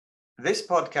This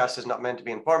podcast is not meant to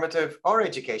be informative or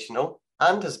educational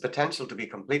and has potential to be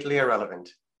completely irrelevant.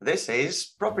 This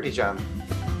is Property Jam.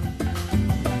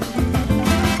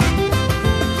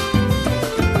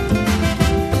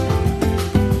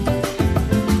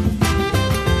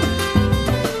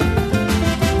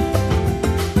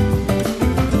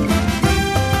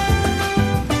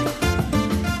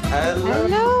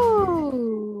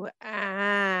 Hello,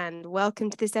 and welcome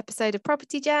to this episode of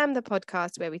Property Jam, the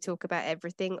podcast where we talk about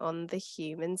everything on the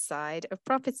human side of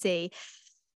property.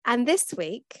 And this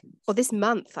week, or this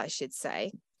month, I should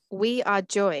say, we are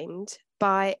joined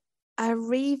by a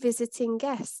revisiting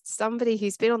guest, somebody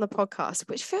who's been on the podcast,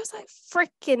 which feels like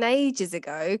freaking ages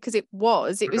ago, because it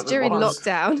was during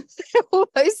lockdown,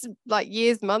 almost like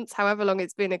years, months, however long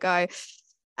it's been ago.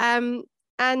 And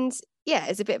yeah,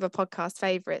 it's a bit of a podcast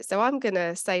favourite. So I'm going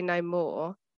to say no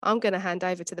more. I'm going to hand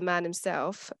over to the man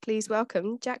himself. Please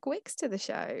welcome Jack Wicks to the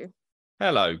show.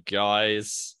 Hello,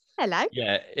 guys. Hello.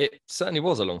 Yeah, it certainly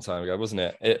was a long time ago, wasn't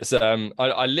it? It's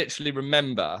I literally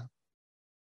remember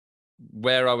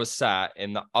where I was sat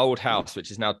in the old house,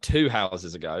 which is now 2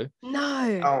 houses ago.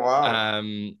 No. Oh, wow.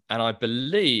 And I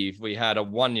believe we had a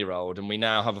 1-year-old, and we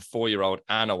now have a 4-year-old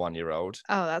and a 1-year-old.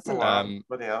 Oh, that's a lot.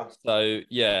 Bloody hell. So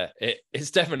yeah, it's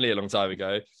definitely a long time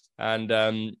ago.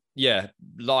 And yeah,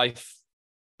 life,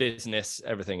 business,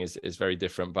 everything is very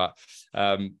different. But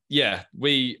yeah,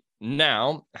 we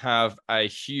now have a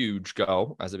huge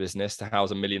goal as a business to house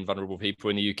 1 million vulnerable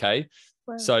people in the UK.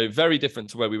 Wow. So very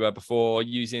different to where we were before,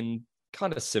 using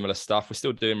kind of similar stuff. We're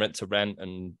still doing rent to rent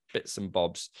and bits and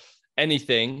bobs.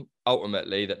 Anything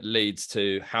ultimately that leads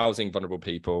to housing vulnerable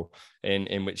people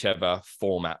in whichever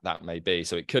format that may be.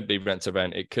 So it could be rent to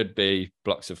rent, it could be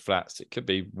blocks of flats, it could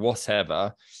be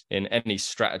whatever, in any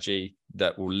strategy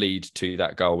that will lead to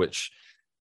that goal, which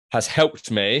has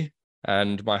helped me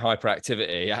and my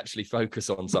hyperactivity actually focus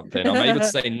on something. I'm able to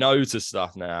say no to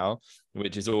stuff now,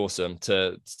 which is awesome.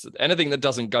 To anything that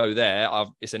doesn't go there,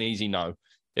 it's an easy no.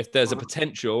 If there's a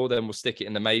potential, then we'll stick it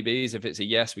in the maybes. If it's a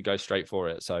yes, we go straight for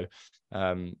it. So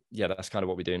yeah, that's kind of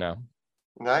what we do now.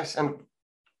 Nice. And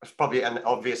it's probably an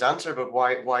obvious answer, but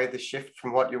why the shift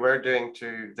from what you were doing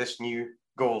to this new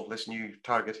goal, this new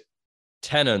target?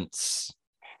 Tenants.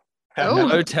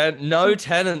 Oh. No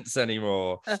tenants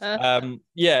anymore.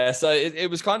 Yeah, so it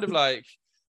was kind of like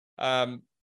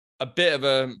a bit of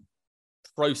a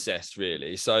process,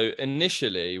 really. So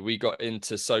initially we got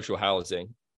into social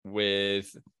housing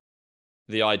with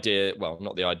the idea, well,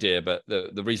 not the idea, but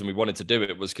the reason we wanted to do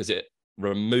it was because it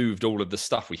removed all of the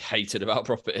stuff we hated about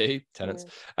property, tenants.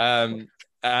 And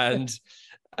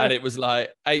it was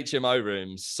like HMO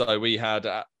rooms. So we had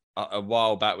a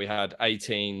while back, we had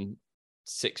 18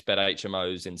 6-bed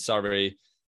HMOs in Surrey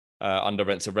under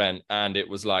rent to rent, and it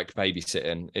was like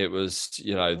babysitting. It was,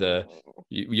 you know,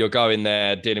 you're going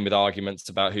there dealing with arguments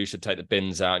about who should take the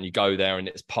bins out, and you go there and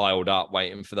it's piled up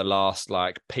waiting for the last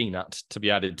like peanut to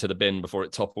be added to the bin before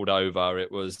it toppled over.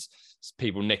 It was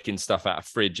people nicking stuff out of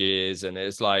fridges, and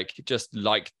it's like just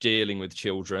like dealing with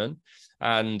children,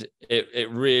 and it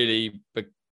really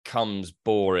becomes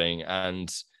boring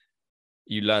and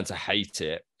you learn to hate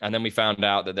it. And then we found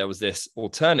out that there was this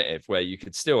alternative where you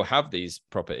could still have these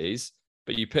properties,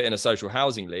 but you put in a social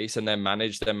housing lease and they're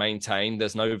managed, they're maintained.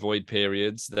 There's no void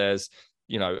periods. There's,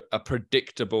 you know, a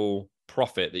predictable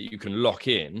profit that you can lock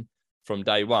in from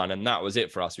day one. And that was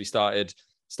it for us. We started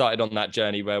on that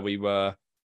journey where we were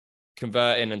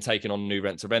converting and taking on new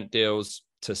rent to rent deals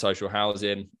to social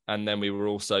housing. And then we were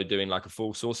also doing like a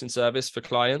full sourcing service for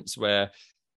clients where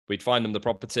we'd find them the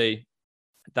property,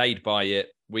 they'd buy it,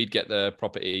 we'd get the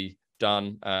property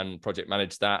done and project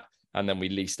manage that, and then we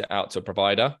leased it out to a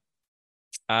provider.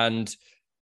 And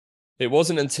it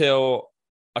wasn't until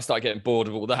I started getting bored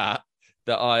of all that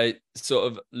I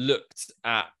sort of looked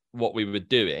at what we were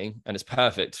doing, and it's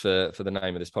perfect for the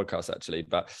name of this podcast actually,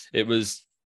 but it was,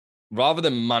 rather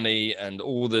than money and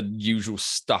all the usual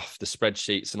stuff, the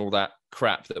spreadsheets and all that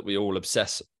crap that we all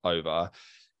obsess over,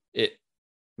 it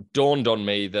dawned on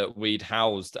me that we'd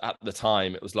housed at the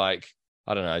time, it was like,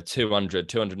 I don't know,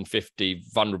 250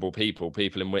 vulnerable people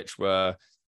in which were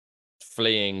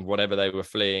fleeing whatever they were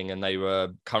fleeing, and they were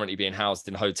currently being housed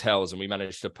in hotels, and we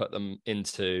managed to put them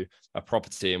into a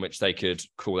property in which they could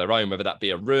call their own, whether that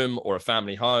be a room or a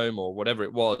family home or whatever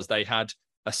it was. They had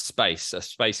a space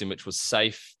in which was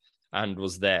safe and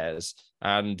was theirs.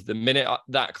 And the minute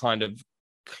that kind of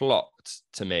clocked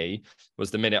to me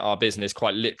was the minute our business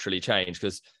quite literally changed.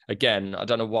 Because again, I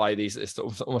don't know why it's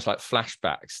almost like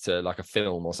flashbacks to like a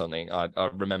film or something. I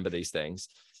remember these things.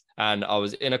 And I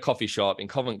was in a coffee shop in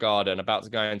Covent Garden about to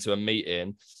go into a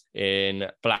meeting in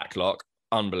Blacklock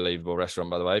unbelievable restaurant,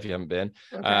 by the way, if you haven't been.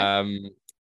 Okay.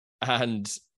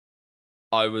 And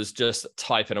I was just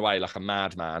typing away like a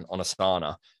madman on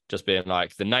Asana, just being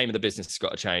like, the name of the business has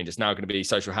got to change. It's now going to be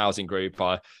Social Housing Group.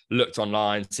 I looked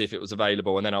online to see if it was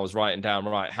available. And then I was writing down,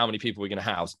 right, how many people are we going to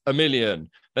house? 1 million.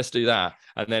 Let's do that.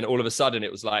 And then all of a sudden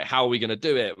it was like, how are we going to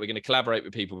do it? We're going to collaborate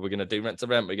with people. We're going to do rent to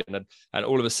rent. And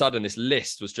all of a sudden this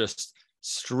list was just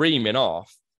streaming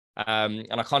off. And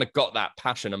I kind of got that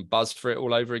passion and buzz for it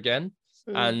all over again.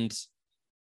 And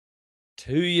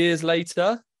 2 years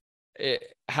later, it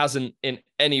hasn't in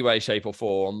any way, shape or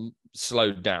form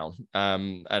slowed down.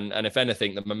 And if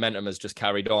anything, the momentum has just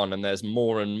carried on, and there's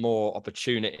more and more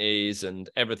opportunities, and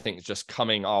everything's just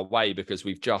coming our way because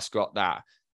we've just got that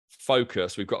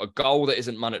focus. We've got a goal that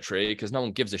isn't monetary, because no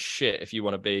one gives a shit if you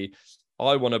want to be,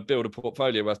 I want to build a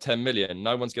portfolio worth 10 million.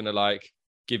 No one's going to like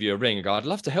give you a ring and go, I'd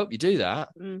love to help you do that.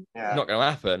 Yeah. Not going to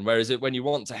happen. Whereas when you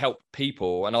want to help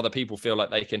people and other people feel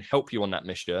like they can help you on that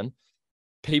mission,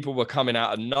 people were coming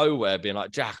out of nowhere being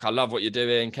like, Jack, I love what you're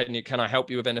doing. Can I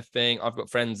help you with anything? I've got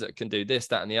friends that can do this,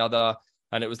 that, and the other.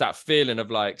 And it was that feeling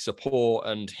of like support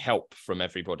and help from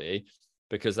everybody,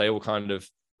 because they all kind of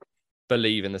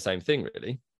believe in the same thing,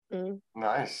 really.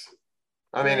 Nice.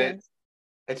 I mean,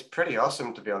 it's pretty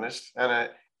awesome, to be honest. And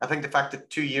I think the fact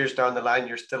that 2 years down the line,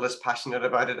 you're still as passionate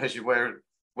about it as you were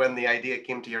when the idea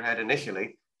came to your head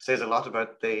initially says a lot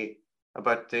about the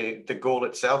goal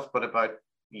itself, but about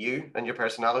you and your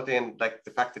personality, and like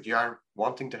the fact that you are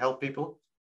wanting to help people.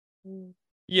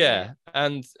 Yeah.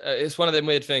 And it's one of them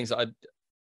weird things that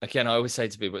I always say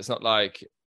to people, it's not like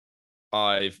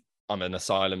I'm an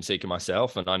asylum seeker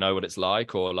myself and I know what it's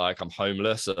like, or like I'm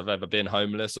homeless, or I've ever been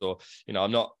homeless, or, you know,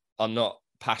 I'm not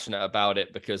passionate about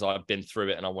it because I've been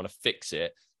through it and I want to fix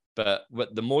it. But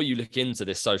the more you look into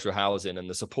this social housing and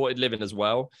the supported living as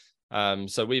well,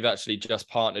 so we've actually just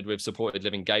partnered with Supported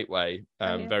Living Gateway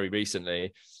very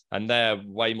recently, and they're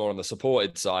way more on the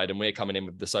supported side, and we're coming in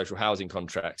with the social housing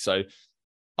contract. So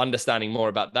understanding more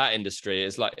about that industry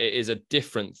is like, it is a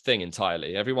different thing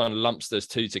entirely. Everyone lumps those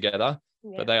two together,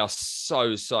 but they are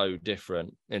so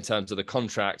different in terms of the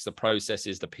contracts, the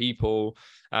processes, the people.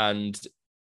 And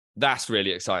that's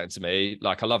really exciting to me.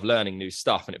 Like, I love learning new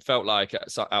stuff. And it felt like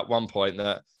at one point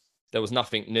that there was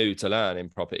nothing new to learn in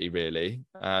property, really.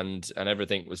 And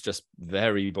everything was just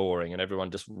very boring, and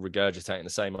everyone just regurgitating the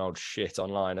same old shit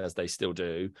online, as they still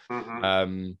do,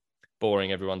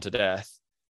 boring everyone to death.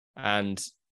 And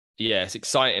yeah, it's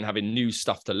exciting having new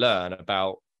stuff to learn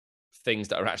about things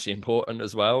that are actually important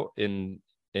as well in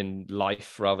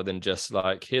life, rather than just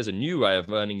like, here's a new way of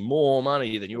earning more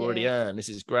money than you already earn. This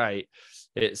is great.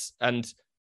 And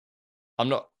I'm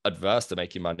not adverse to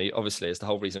making money. Obviously, it's the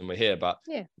whole reason we're here. But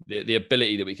the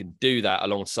ability that we can do that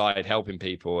alongside helping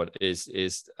people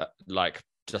is like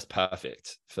just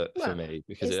perfect for me,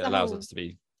 because it allows us to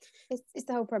be. It's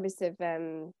the whole premise of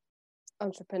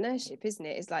entrepreneurship, isn't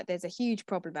it? It's like there's a huge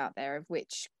problem out there, of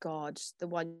which, God, the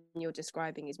one you're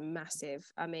describing is massive.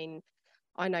 I mean,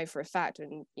 I know for a fact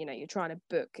when, you know, you're trying to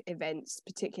book events,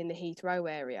 particularly in the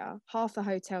Heathrow area, half the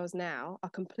hotels now are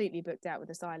completely booked out with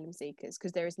asylum seekers,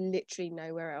 because there is literally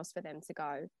nowhere else for them to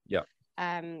go.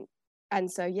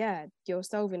 And so you're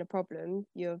solving a problem.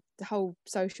 The whole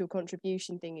social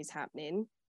contribution thing is happening.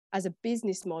 As a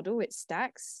business model, it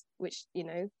stacks, which, you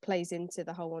know, plays into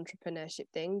the whole entrepreneurship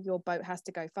thing. Your boat has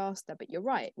to go faster, but you're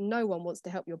right, no one wants to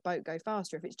help your boat go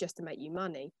faster if it's just to make you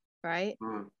money, right?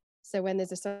 So when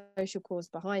there's a social cause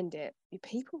behind it,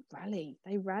 people rally.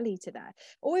 They rally to that.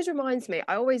 Always reminds me,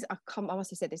 I must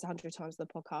have said this 100 times on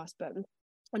the podcast, but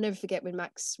I'll never forget when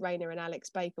Max Rayner and Alex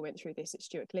Baker went through this at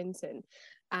Stuart Clinton.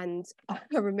 And I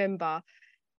remember,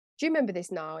 do you remember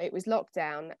this now? It was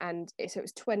lockdown, and so it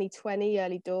was 2020,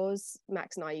 early doors.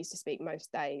 Max and I used to speak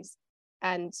most days.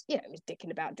 And, you know, it was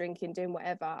dicking about, drinking, doing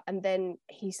whatever. And then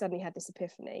he suddenly had this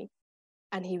epiphany.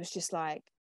 And he was just like,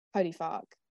 holy fuck,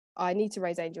 I need to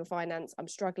raise angel finance. I'm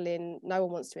struggling. No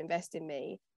one wants to invest in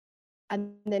me.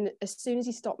 And then as soon as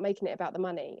he stopped making it about the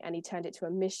money and he turned it to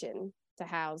a mission to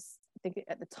house, I think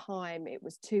at the time it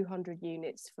was 200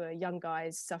 units for young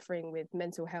guys suffering with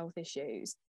mental health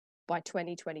issues by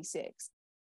 2026.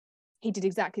 He did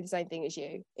exactly the same thing as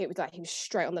you. It was like he was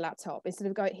straight on the laptop. Instead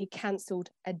of going, he cancelled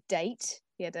a date.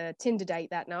 He had a Tinder date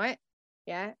that night.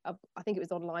 Yeah, I think it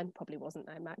was online. Probably wasn't,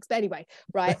 though, Max. But anyway,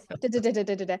 right.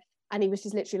 And he was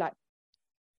just literally like,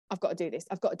 I've got to do this.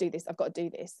 I've got to do this. I've got to do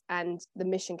this. And the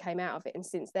mission came out of it. And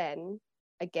since then,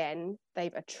 again,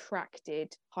 they've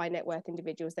attracted high net worth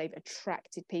individuals. They've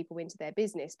attracted people into their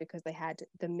business because they had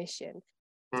the mission.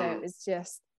 So it was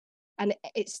just, and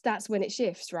that's when it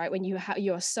shifts, right? When you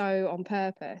are so on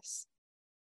purpose,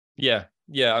 Yeah.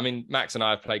 I mean, Max and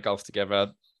I have played golf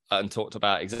together and talked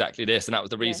about exactly this, and that was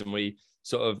the reason we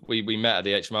met at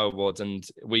the HMO Awards, and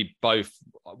we both,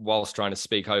 whilst trying to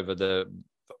speak over the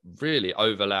really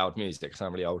over loud music, I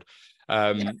sound really old.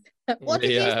 What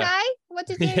did you say? What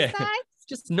did you say?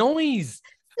 Just noise.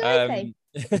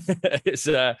 It's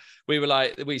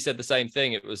we said the same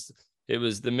thing. It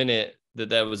was the minute that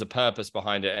there was a purpose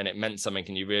behind it and it meant something,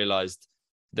 and you realized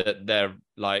that they're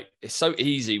like, it's so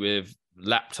easy with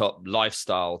laptop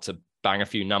lifestyle to bang a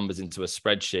few numbers into a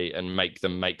spreadsheet and make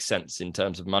them make sense in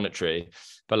terms of monetary.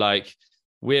 But like,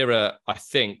 I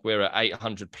think we're at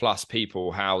 800 plus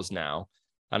people housed now.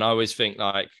 And I always think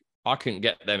like, I couldn't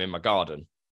get them in my garden.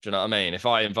 Do you know what I mean? If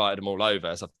I invited them all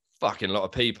over, it's a fucking lot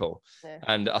of people. Yeah.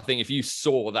 And I think if you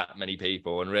saw that many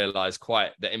people and realized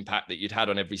quite the impact that you'd had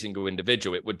on every single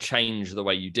individual, it would change the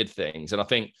way you did things. And I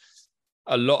think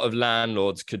a lot of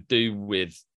landlords could do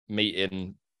with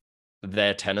meeting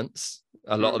their tenants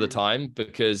a lot of the time,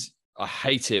 because I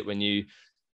hate it when you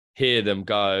hear them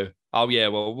go, oh yeah,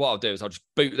 well, what I'll do is I'll just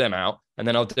boot them out and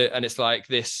then I'll do it. And it's like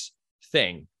this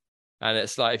thing. And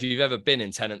it's like, if you've ever been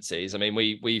in tenancies, I mean,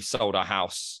 we've sold our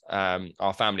house,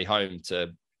 our family home,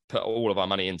 to put all of our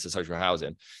money into social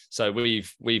housing. So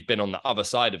we've been on the other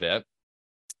side of it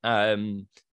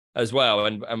as well.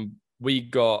 And we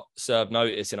got served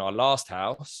notice in our last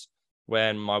house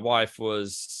when my wife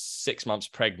was 6 months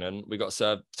pregnant. We got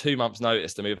served 2 months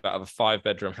notice to move out of a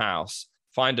 5-bedroom house,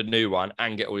 find a new one,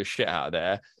 and get all your shit out of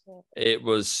there. It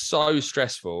was so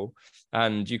stressful.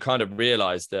 And you kind of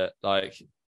realize that, like,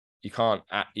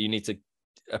 you need to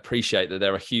appreciate that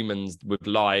there are humans with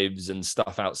lives and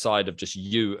stuff outside of just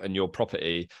you and your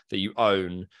property that you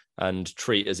own and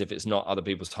treat as if it's not other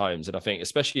people's homes. And I think,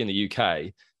 especially in the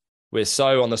UK, we're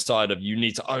so on the side of you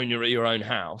need to own your own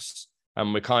house.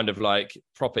 And we're kind of like,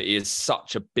 property is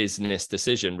such a business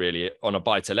decision, really, on a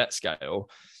buy-to-let scale.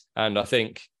 And I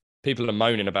think people are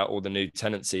moaning about all the new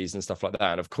tenancies and stuff like that.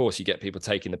 And of course, you get people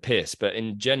taking the piss. But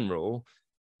in general,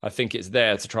 I think it's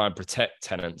there to try and protect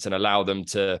tenants and allow them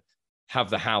to have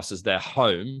the house as their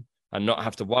home and not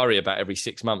have to worry about every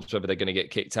 6 months whether they're going to get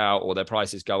kicked out or their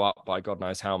prices go up by God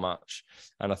knows how much.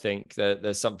 And I think that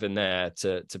there's something there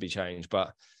to be changed.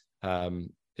 But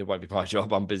it won't be my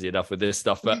job. I'm busy enough with this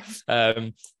stuff. But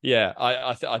I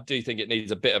do think it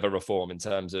needs a bit of a reform in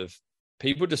terms of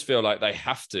people just feel like they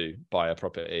have to buy a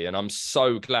property. And I'm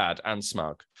so glad and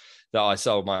smug that I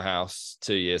sold my house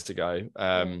 2 years ago.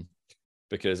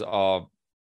 Because our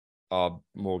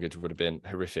mortgage would have been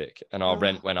horrific and our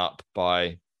rent went up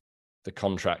by the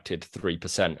contracted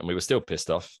 3%, and we were still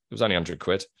pissed off. It was only 100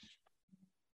 quid.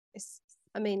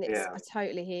 I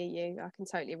totally hear you. I can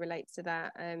totally relate to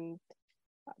that.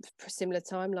 Similar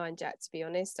timeline, Jack, to be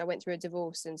honest. I went through a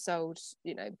divorce and sold,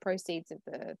 proceeds of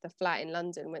the flat in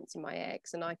London went to my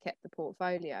ex, and I kept the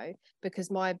portfolio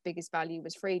because my biggest value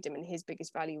was freedom and his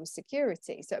biggest value was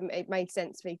security. So it made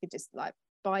sense for he could just like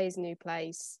buy his new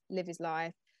place, live his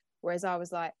life. Whereas I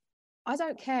was like, I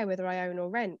don't care whether I own or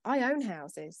rent. I own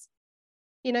houses,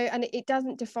 and it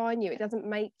doesn't define you. It doesn't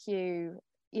make you,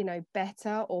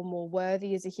 better or more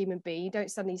worthy as a human being. You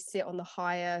don't suddenly sit on the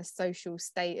higher social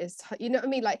status. You know what I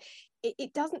mean? Like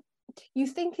it doesn't, you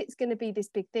think it's going to be this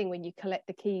big thing when you collect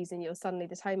the keys and you're suddenly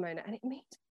this homeowner. And it means,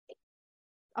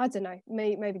 I don't know,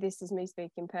 maybe this is me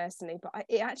speaking personally, but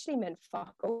it actually meant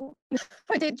fuck all.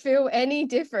 I didn't feel any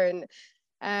different.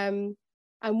 And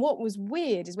what was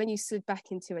weird is when you slid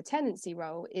back into a tenancy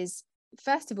role is,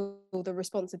 first of all, the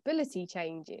responsibility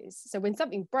changes. So when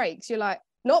something breaks, you're like,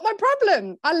 not my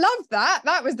problem. I love that.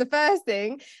 That was the first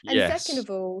thing. And second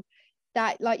of all,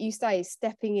 that, like you say,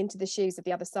 stepping into the shoes of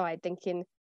the other side, thinking,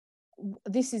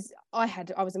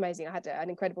 I was amazing. I had an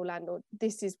incredible landlord.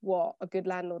 This is what a good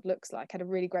landlord looks like. I had a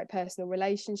really great personal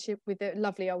relationship with a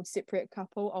lovely old Cypriot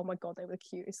couple. Oh my God, they were the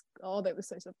cutest. Oh, they were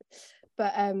so lovely.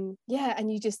 But and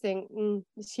you just think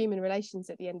it's human relations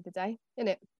at the end of the day, isn't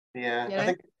it? Yeah, I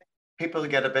think people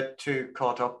get a bit too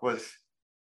caught up with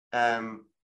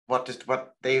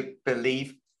what they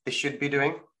believe they should be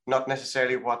doing, not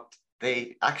necessarily what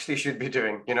they actually should be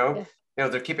doing.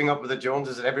 They're keeping up with the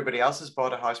Joneses, and everybody else has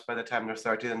bought a house by the time they're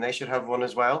 30, then they should have one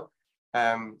as well,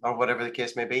 or whatever the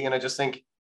case may be. And I just think,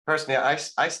 personally,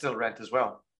 I still rent as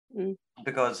well,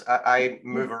 because I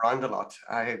move around a lot.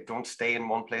 I don't stay in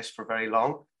one place for very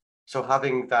long. So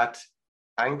having that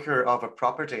anchor of a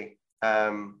property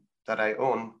that I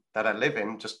own, that I live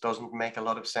in, just doesn't make a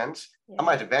lot of sense. Yeah. I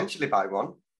might eventually buy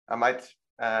one. I might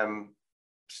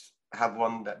have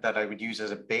one that I would use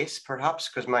as a base, perhaps,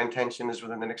 because my intention is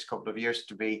within the next couple of years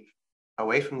to be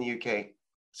away from the UK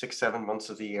 6-7 months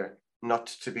of the year, not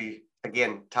to be,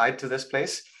 again, tied to this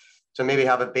place. So maybe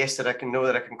have a base that I can know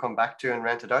that I can come back to and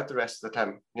rent it out the rest of the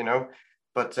time,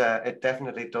 But it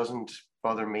definitely doesn't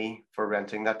bother me for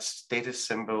renting. That status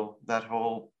symbol, that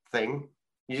whole thing.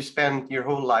 You spend your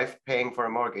whole life paying for a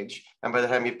mortgage, and by the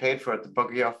time you paid for it, they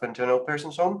bug you off into an old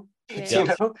person's home.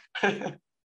 Yeah.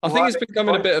 I think it's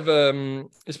becoming a bit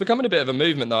of a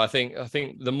movement though. I think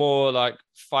the more like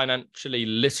financially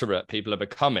literate people are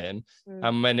becoming,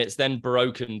 and when it's then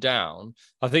broken down,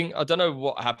 I don't know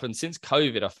what happened since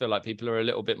COVID. I feel like people are a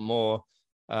little bit more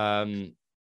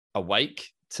awake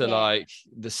to like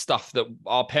the stuff that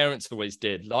our parents always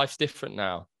did. Life's different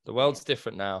now. The world's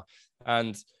different now.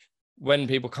 And when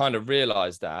people kind of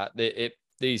realize that,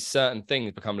 these certain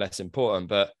things become less important.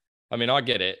 But I mean, I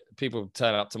get it. People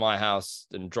turn up to my house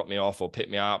and drop me off or pick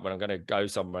me up when I'm going to go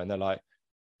somewhere, and they're like,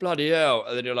 bloody hell.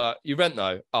 And then you're like, you rent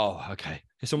though? Oh, okay.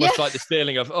 It's almost like this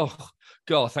feeling of, oh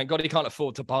God, thank God he can't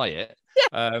afford to buy it.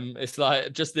 It's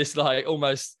like just this like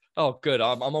almost, oh good,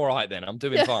 I'm all right then. I'm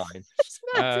doing fine.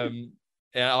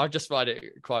 Yeah, I just find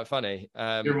it quite funny.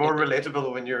 You're more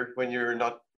relatable when you're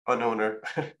not an owner.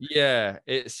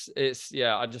 it's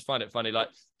I just find it funny. Like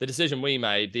the decision we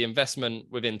made, the investment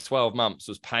within 12 months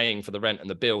was paying for the rent and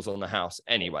the bills on the house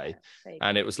anyway.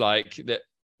 And it was like that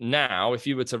now, if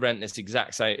you were to rent this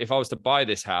exact same, if I was to buy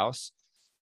this house,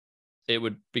 it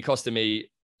would be costing me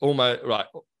almost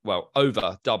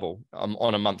over double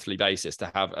on a monthly basis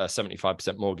to have a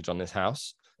 75% mortgage on this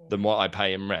house than what I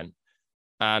pay in rent.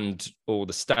 And all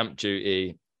the stamp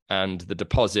duty and the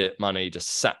deposit money just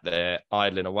sat there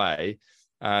idling away.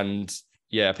 And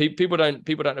people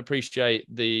don't appreciate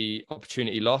the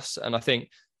opportunity loss. And I think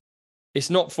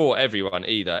it's not for everyone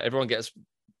either. Everyone gets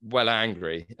well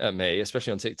angry at me,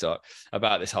 especially on TikTok,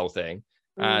 about this whole thing.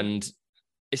 And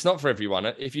it's not for everyone.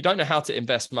 If you don't know how to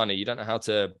invest money, you don't know how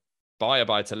to buy a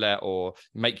buy to let or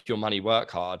make your money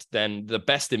work hard, then the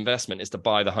best investment is to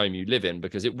buy the home you live in,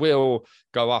 because it will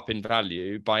go up in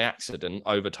value by accident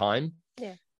over time.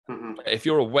 If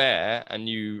you're aware and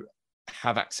you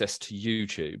have access to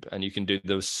YouTube and you can do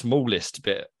the smallest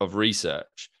bit of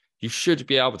research, you should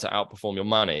be able to outperform your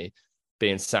money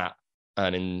being sat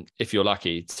earning, if you're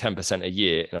lucky, 10% a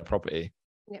year in a property.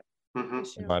 In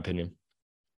my opinion.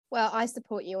 Well, I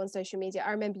support you on social media.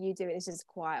 I remember you doing this just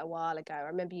quite a while ago. I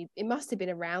remember it must have been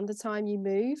around the time you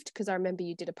moved, because I remember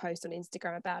you did a post on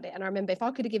Instagram about it. And I remember if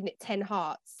I could have given it 10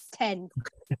 hearts, 10,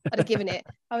 I'd have given it.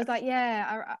 I was like,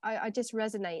 I just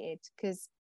resonated, because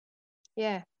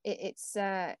it's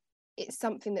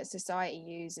something that society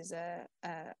uses as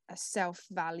a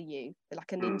self-value,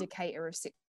 like an indicator of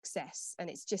success. And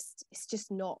it's just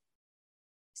not.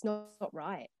 It's not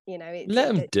right, Let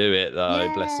them do it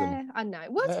though. Bless them. I know.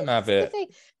 Well, let them have it. Thing.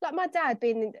 Like my dad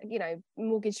being,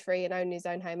 mortgage free and owning his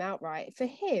own home outright. For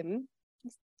him,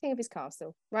 he's king of his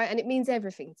castle, right? And it means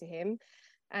everything to him.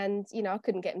 And I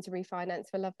couldn't get him to refinance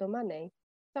for love or money.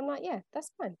 So I'm like,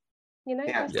 that's fine.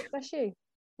 That's you.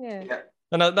 Yeah.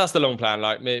 And that's the long plan.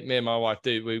 Like me and my wife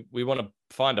do. We want to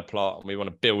find a plot and we want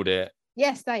to build it.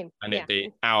 Same. And it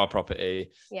be our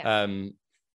property.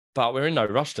 But we're in no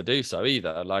rush to do so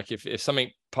either. Like if something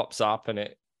pops up and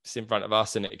it's in front of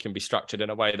us and it can be structured in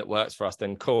a way that works for us,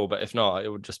 then cool. But if not,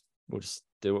 we'll just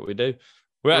do what we do.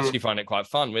 We actually find it quite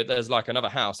fun. There's like another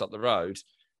house up the road,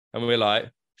 and we're like,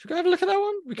 should we go have a look at that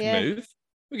one? We can move.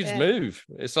 We can just move.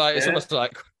 It's like it's almost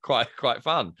like quite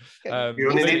fun. You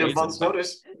only need a month's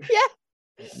notice.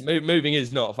 Moving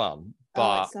is not fun,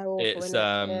 but it's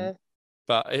so awful,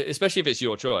 but especially if it's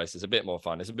your choice, it's a bit more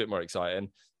fun. It's a bit more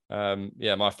exciting.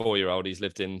 My 4-year-old, he's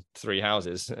lived in 3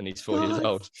 houses and he's 4 years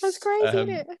old. That's crazy, isn't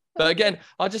it? But again,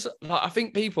 I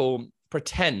think people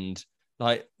pretend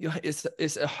like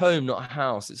it's a home, not a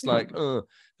house. It's like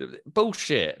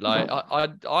bullshit. Like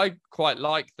I quite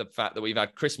like the fact that we've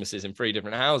had Christmases in 3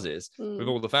 different houses with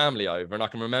all the family over, and I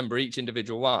can remember each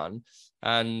individual one.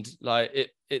 And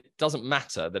like it doesn't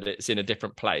matter that it's in a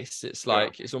different place. It's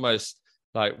like it's almost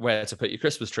like where to put your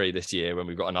Christmas tree this year when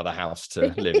we've got another house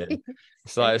to live in.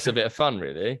 So it's a bit of fun,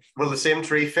 really. Will the same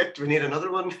tree fit? We need another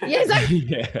one.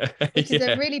 Exactly. Which is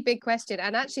a really big question,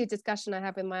 and actually a discussion I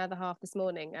had with my other half this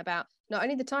morning about not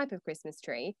only the type of Christmas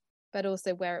tree, but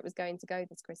also where it was going to go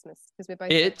this Christmas, because we're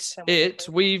both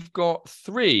we've got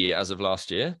 3 as of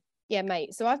last year. Yeah,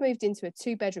 mate. So I've moved into a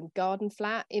 2-bedroom garden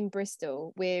flat in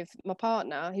Bristol with my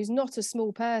partner, who's not a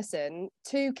small person,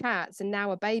 2 cats, and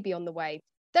now a baby on the way.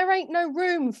 There ain't no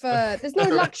room there's no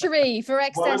luxury for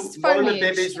excess foliage. One in the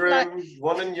baby's room,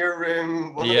 one in your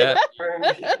room, one in your room.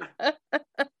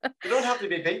 You don't have to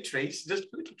be big trees, just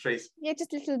little trees. Yeah,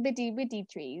 just little widdy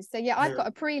trees. So I've got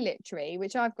a pre-lit tree,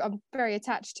 which I'm very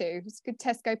attached to. It's a good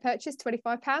Tesco purchase,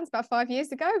 £25 about 5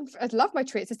 years ago. I love my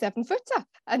tree. It's a 7-footer.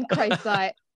 And Craig's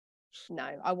like, No,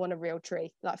 I want a real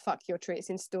tree. Like, fuck your tree, it's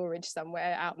in storage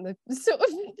somewhere out in the sort of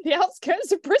the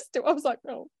outskirts of Bristol. I was like,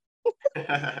 oh.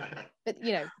 But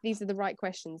you know, these are the right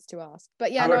questions to ask.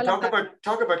 But yeah, no, I love that.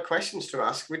 Talk about questions to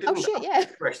ask. We didn't shit, ask yeah.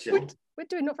 a question. We're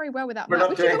doing not very well without We're Matt.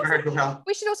 not doing very well.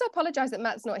 We should also apologize that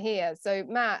Matt's not here. So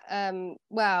Matt,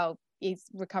 well, he's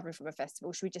recovering from a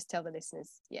festival. Should we just tell the listeners?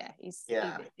 Yeah, he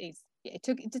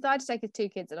decided to take his 2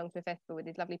 kids along to a festival with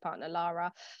his lovely partner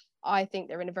Lara. I think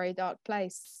they're in a very dark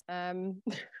place.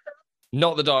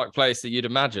 Not the dark place that you'd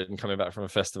imagine coming back from a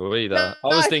festival either.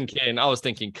 No. I was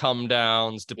thinking come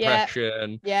downs,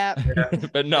 depression. Yeah.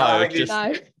 But no,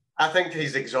 I think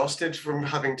he's exhausted from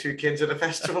having 2 kids at a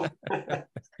festival. Can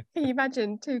you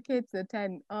imagine 2 kids in a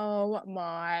tent? Oh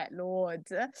my lord.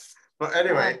 But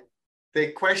anyway,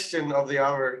 the question of the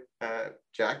hour,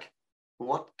 Jack,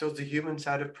 what does the human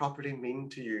side of property mean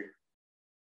to you?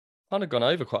 Kind of gone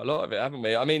over quite a lot of it, haven't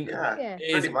we? I mean,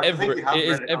 pretty much. I think we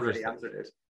have already answered it.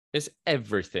 It's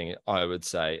everything, I would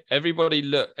say. Everybody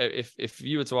look, if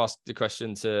you were to ask the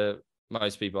question to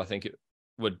most people, I think it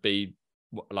would be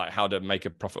like how to make a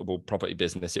profitable property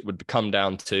business. It would come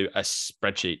down to a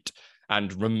spreadsheet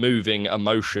and removing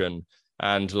emotion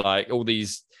and like all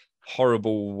these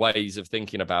horrible ways of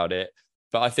thinking about it.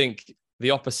 But I think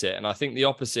the opposite, and I think the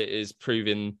opposite is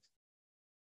proven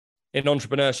in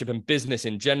entrepreneurship and business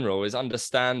in general, is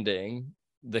understanding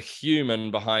the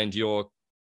human behind your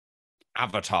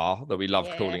avatar that we love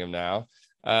calling them now.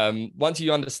 Once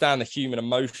you understand the human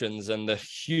emotions and the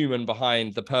human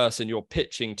behind the person you're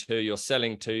pitching to, you're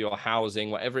selling to, you're housing,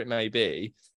 whatever it may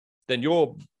be, then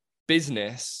your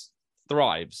business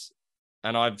thrives.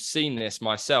 And I've seen this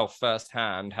myself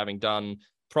firsthand, having done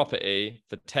property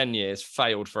for 10 years,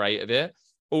 failed for 8 of it.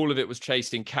 All of it was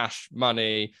chasing cash,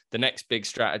 money, the next big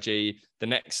strategy, the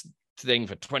next thing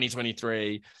for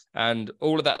 2023. And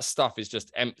all of that stuff is just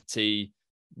empty,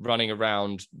 running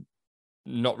around,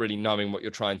 not really knowing what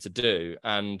you're trying to do.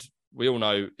 And we all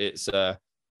know it's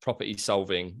property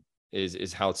solving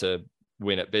is how to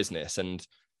win at business. And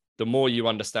the more you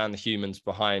understand the humans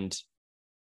behind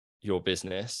your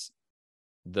business,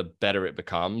 the better it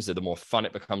becomes, the more fun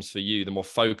it becomes for you, the more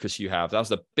focus you have. That was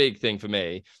the big thing for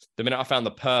me. The minute I found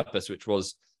the purpose, which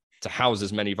was to house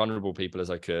as many vulnerable people as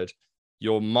I could,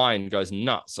 your mind goes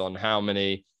nuts on how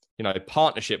many, you know,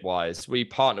 partnership wise, we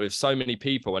partner with so many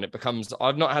people, and it becomes,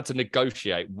 I've not had to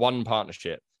negotiate one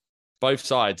partnership. Both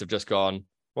sides have just gone,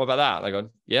 what about that? They go,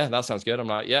 yeah, that sounds good. I'm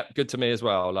like, yeah, good to me as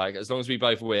well. Like, as long as we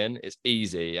both win, it's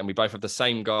easy. And we both have the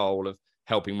same goal of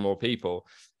helping more people.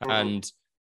 Mm-hmm. And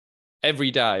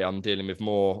every day I'm dealing with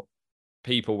more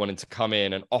people wanting to come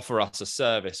in and offer us a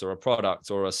service or a product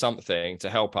or a something to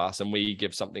help us, and we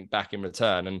give something back in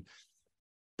return. And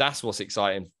that's what's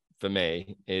exciting for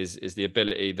me is the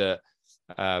ability that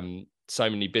so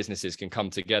many businesses can come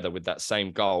together with that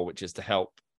same goal, which is to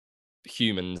help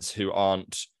humans who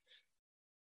aren't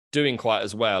doing quite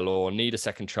as well or need a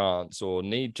second chance or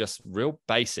need just real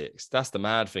basics. That's the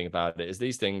mad thing about it, is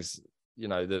these things, you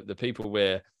know, the people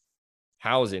we're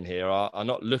housing here are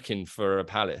not looking for a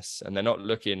palace, and they're not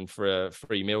looking for a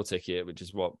free meal ticket, which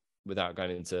is what, without going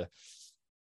into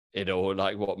it all,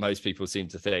 like what most people seem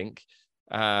to think.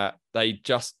 They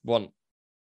just want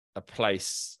a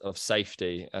place of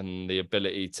safety and the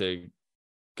ability to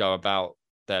go about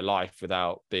their life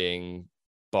without being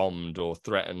bombed or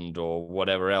threatened or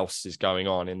whatever else is going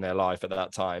on in their life at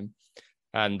that time.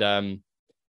 And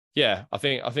I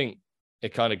think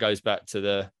it kind of goes back to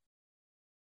the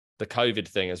COVID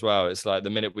thing as well. It's like the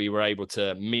minute we were able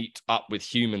to meet up with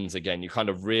humans again, you kind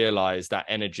of realize that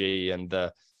energy and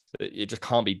it just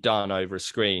can't be done over a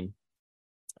screen.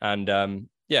 And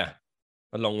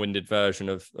a long-winded version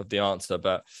of the answer,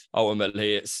 but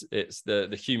ultimately it's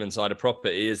the human side of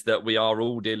property is that we are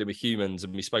all dealing with humans.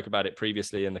 And we spoke about it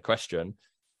previously in the question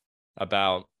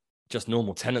about just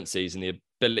normal tenancies and the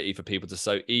ability for people to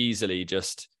so easily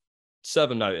just serve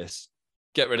them notice,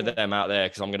 get rid of them out there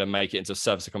because I'm going to make it into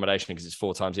service accommodation because it's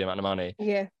 4 times the amount of money.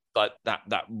 Yeah. Like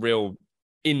that real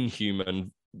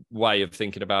inhuman way of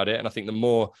thinking about it. And I think the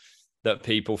more that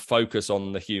people focus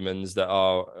on the humans that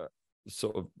are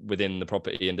sort of within the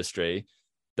property industry,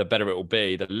 the better it will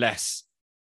be, the less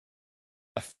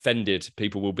offended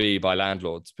people will be by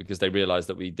landlords, because they realize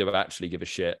that we do actually give a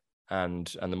shit. And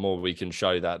the more we can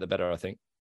show that, the better, I think.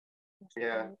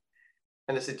 Yeah.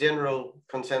 And it's a general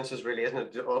consensus, really, isn't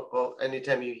it?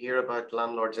 Anytime you hear about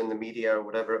landlords in the media or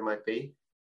whatever it might be,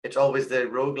 it's always the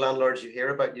rogue landlords you hear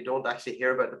about. You don't actually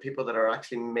hear about the people that are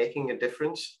actually making a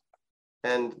difference.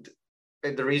 And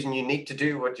the reason you need to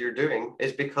do what you're doing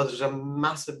is because there's a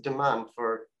massive demand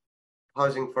for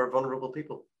housing for vulnerable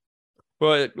people.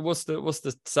 Well, what's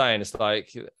the saying? It's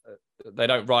like they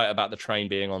don't write about the train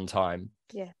being on time.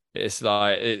 Yeah. It's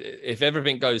like if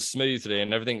everything goes smoothly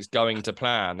and everything's going to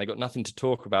plan, they got nothing to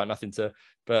talk about,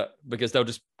 but because they'll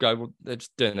just go, well, they're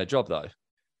just doing their job though.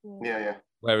 Yeah.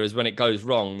 Whereas when it goes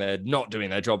wrong, they're not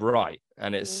doing their job right,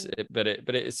 and it's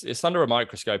under a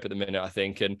microscope at the minute, I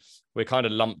think, and we're kind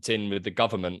of lumped in with the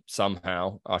government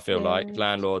somehow. I feel like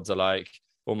landlords are like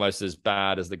almost as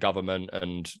bad as the government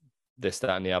and this,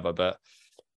 that, and the other. But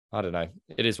I don't know.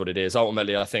 It is what it is.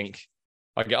 Ultimately, I think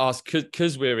I get asked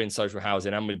because we're in social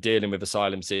housing and we're dealing with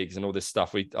asylum seekers and all this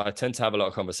stuff. I tend to have a lot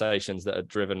of conversations that are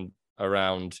driven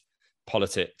around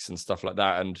politics and stuff like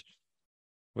that, and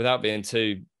without being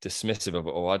too dismissive of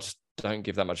it all, I just don't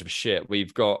give that much of a shit.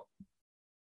 We've got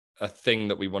a thing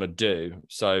that we want to do.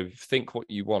 So think what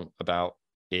you want about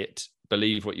it,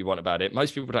 believe what you want about it.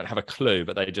 Most people don't have a clue,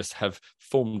 but they just have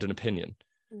formed an opinion.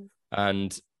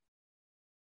 And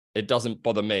it doesn't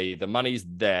bother me. The money's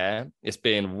there. It's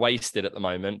being wasted at the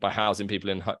moment by housing people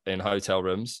in hotel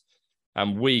rooms.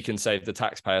 And we can save the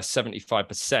taxpayer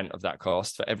 75% of that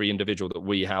cost for every individual that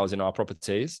we house in our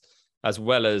properties, as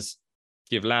well as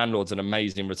give landlords an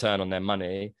amazing return on their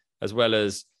money, as well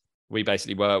as we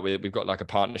basically we've got like a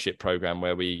partnership program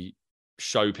where we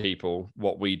show people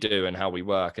what we do and how we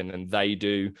work, and then they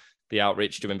do the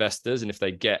outreach to investors. And if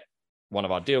they get one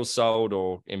of our deals sold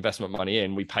or investment money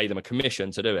in, we pay them a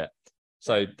commission to do it.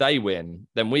 So they win,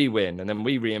 then we win, and then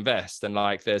we reinvest. And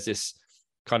like there's this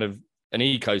kind of an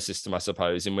ecosystem, I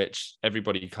suppose, in which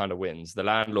everybody kind of wins. The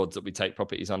landlords that we take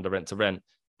properties under rent to rent,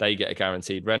 they get a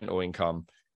guaranteed rental income.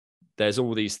 There's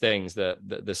all these things that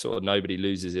the sort of nobody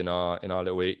loses in our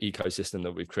little ecosystem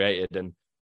that we've created. And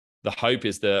the hope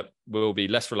is that we'll be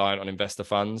less reliant on investor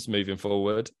funds moving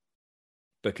forward,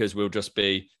 because we'll just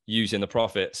be using the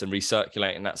profits and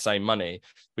recirculating that same money,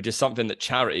 which is something that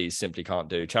charities simply can't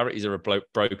do. Charities are a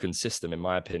broken system, in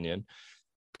my opinion,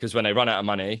 because when they run out of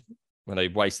money, when they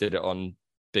wasted it on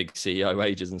big CEO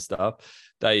wages and stuff,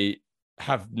 they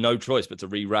have no choice but to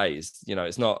re-raise. You know,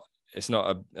 it's not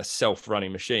a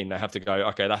self-running machine. They have to go,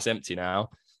 okay, that's empty now.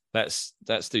 Let's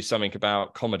do something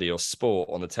about comedy or sport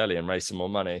on the telly and raise some more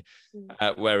money.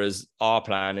 Whereas our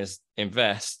plan is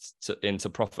invest into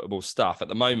profitable stuff. At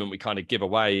the moment, we kind of give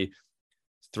away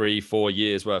 3-4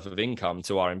 years worth of income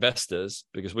to our investors,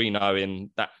 because we know in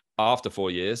that after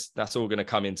 4 years, that's all going to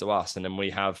come into us. And then we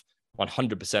have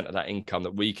 100% of that income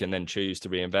that we can then choose to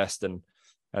reinvest and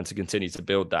to continue to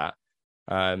build that.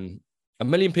 1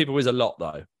 million people is a lot,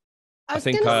 though. I was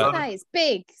going to say, it's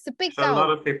big. It's a big goal. It's a lot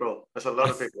of people. It's a lot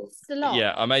of people. It's a lot.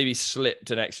 Yeah, I maybe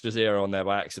slipped an extra zero on there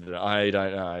by accident. I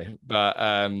don't know. But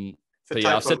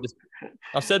yeah,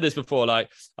 I've said this before.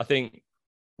 Like, I think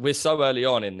we're so early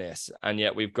on in this, and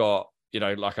yet we've got, you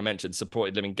know, like I mentioned,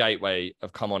 Supported Living Gateway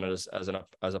have come on as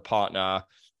a partner.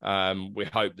 We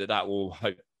hope that will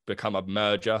become a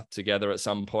merger together at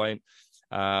some point.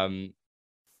 And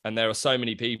there are so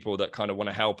many people that kind of want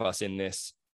to help us in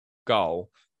this goal,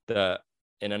 that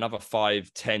in another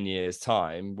 5-10 years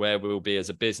time, where we'll be as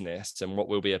a business and what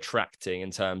we'll be attracting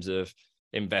in terms of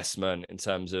investment, in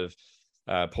terms of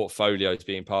portfolios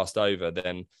being passed over,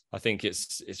 then I think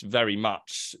it's very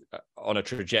much on a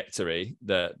trajectory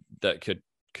that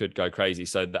could go crazy.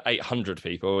 So the 800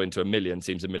 people into 1 million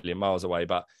seems 1 million miles away,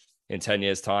 but in 10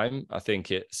 years time, I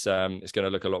think it's going to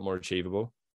look a lot more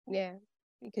achievable. Yeah,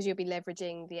 because you'll be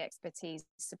leveraging the expertise,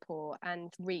 support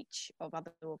and reach of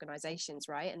other organizations,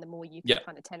 right? And the more you can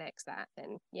kind of 10x that,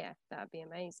 then that'd be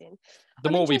amazing. The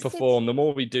more we perform, the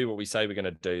more we do what we say we're going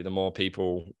to do, the more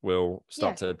people will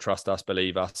start to trust us,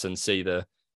 believe us, and see that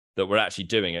we're actually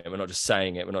doing it. We're not just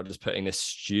saying it. We're not just putting this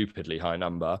stupidly high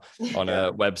number on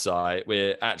a website.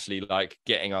 We're actually like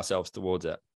getting ourselves towards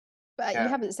it. But you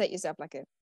haven't set yourself like a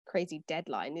crazy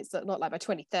deadline. It's not like by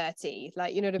 2030,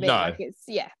 like, you know what I mean? No. Like it's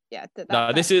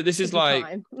this is like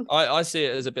I see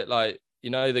it as a bit like, you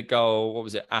know, the goal, what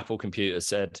was it, Apple Computers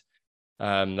said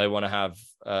they want to have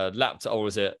a laptop, or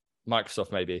was it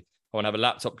Microsoft maybe, I want to have a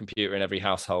laptop computer in every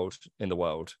household in the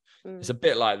world. It's a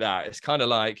bit like that. It's kind of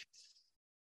like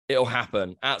it'll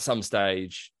happen at some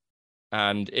stage,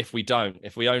 and if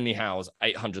we only house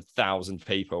 800,000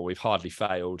 people, we've hardly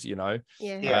failed, you know.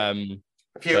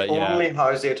 If you only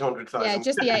house 800,000. Yeah,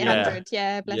 just the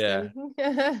 800. Bless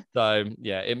them. So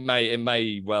it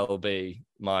may well be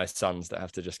my sons that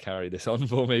have to just carry this on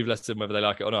for me, bless them, whether they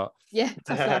like it or not. Yeah,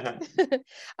 tough luck.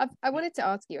 I wanted to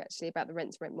ask you actually about the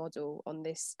rent to rent model on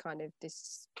this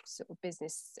sort of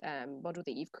business model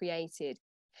that you've created.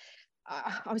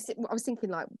 I was thinking,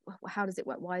 like, how does it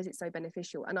work? Why is it so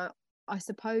beneficial? And I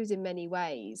suppose in many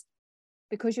ways,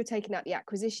 because you're taking out the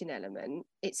acquisition element,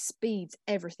 it speeds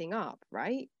everything up,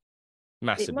 right?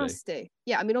 Massively. It must do.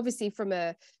 Yeah, I mean, obviously from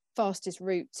a fastest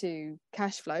route to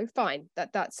cash flow, fine,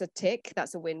 that's a tick,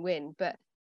 that's a win-win. But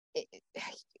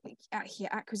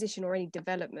acquisition or any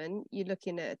development, you're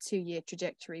looking at a 2-year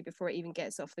trajectory before it even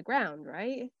gets off the ground,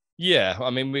 right? Yeah, I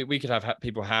mean, we could have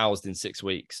people housed in 6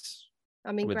 weeks.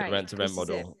 I mean, with great. the rent to rent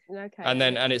model. Okay.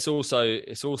 And it's also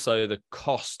the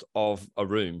cost of a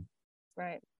room.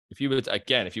 Right. If you were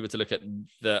to look at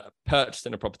the purchase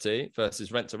in a property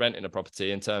versus rent to rent in a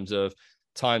property in terms of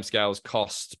timescales,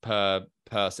 cost per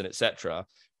person, etc.,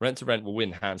 rent to rent will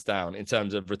win hands down in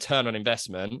terms of return on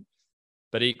investment,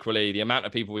 but equally the amount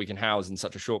of people we can house in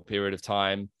such a short period of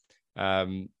time.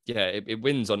 It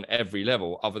wins on every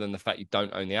level, other than the fact you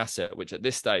don't own the asset, which at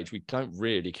this stage we don't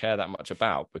really care that much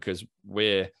about, because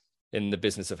we're in the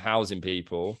business of housing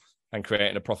people and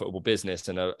creating a profitable business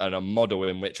and a model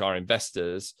in which our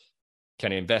investors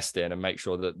can invest in and make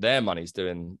sure that their money's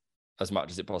doing as much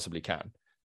as it possibly can.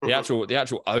 The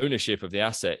actual ownership of the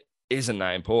asset isn't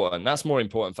that important. That's more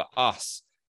important for us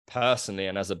personally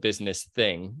and as a business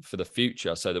thing for the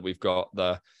future, so that we've got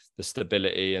the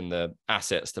stability and the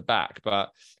assets to back. But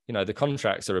the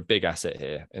contracts are a big asset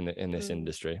here in this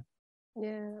industry.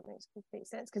 Yeah, that makes complete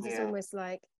sense, because it's almost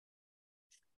like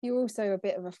you're also a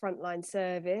bit of a frontline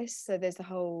service. So there's the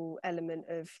whole element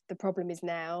of the problem is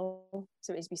now,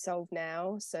 so it needs to be solved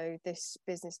now. So this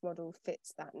business model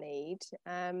fits that need.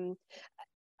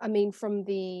 I mean, from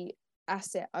the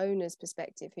asset owner's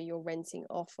perspective, who you're renting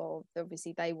off of,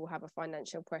 obviously they will have a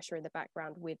financial pressure in the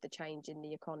background with the change in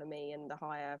the economy and the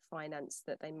higher finance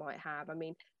that they might have. I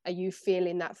mean, are you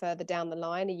feeling that further down the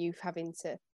line? Are you having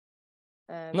to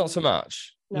not so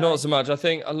much. I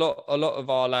think a lot of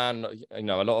our land, a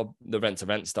lot of the rent to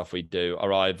rent stuff we do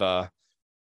are either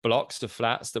blocks of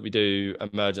flats that we do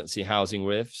emergency housing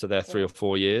with, so they're 3 or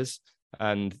 4 years,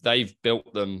 and they've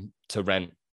built them to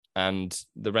rent, and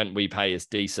the rent we pay is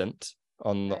decent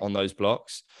on those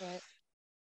blocks. Right.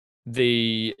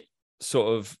 The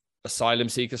sort of asylum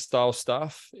seeker style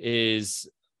stuff is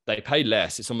they pay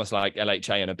less. It's almost like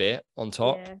LHA and a bit on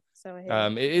top. Yeah, so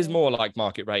it is more like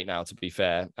market rate now, to be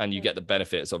fair, and you get the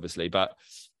benefits obviously, but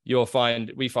we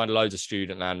find loads of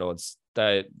student landlords,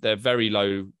 they're very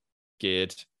low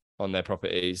geared on their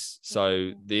properties,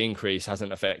 so the increase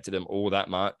hasn't affected them all that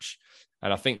much,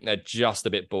 and I think they're just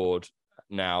a bit bored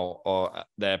now, or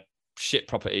their shit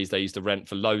properties they used to rent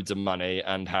for loads of money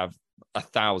and have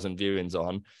 1,000 viewings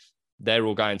on, they're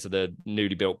all going to the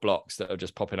newly built blocks that are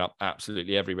just popping up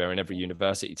absolutely everywhere in every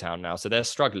university town now, so they're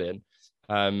struggling.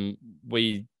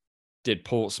 We did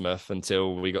Portsmouth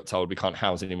until we got told we can't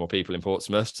house any more people in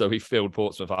Portsmouth, so we filled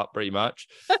Portsmouth up pretty much.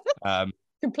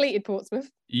 Completed Portsmouth.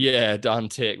 Yeah, done,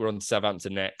 tick. We're on to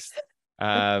Southampton next.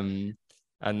 And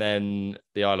then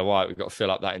the Isle of Wight, we've got to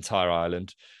fill up that entire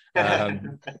island.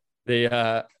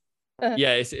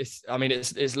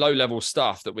 It's low level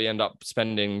stuff that we end up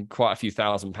spending quite a few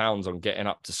 £1,000s on getting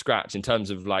up to scratch in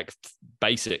terms of like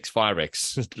basics, fire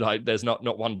rigs. Like there's not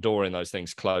one door in those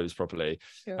things closed properly.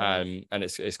 Sure. And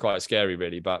it's quite scary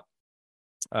really. But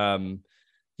so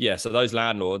those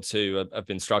landlords who have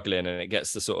been struggling, and it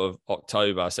gets to sort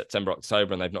of September,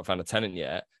 October, and they've not found a tenant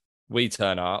yet, we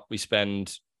turn up, we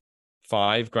spend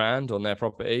 $5,000 on their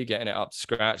property, getting it up to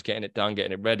scratch, getting it done,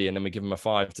 getting it ready, and then we give them a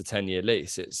 5 to 10 year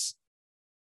lease.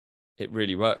 It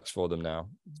really works for them now.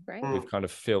 Great. We've kind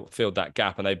of filled that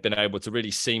gap, and they've been able to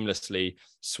really seamlessly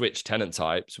switch tenant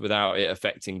types without it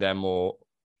affecting them or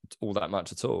all that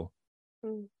much at all.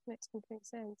 Makes complete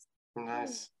sense.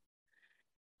 Nice.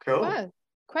 Cool. Wow.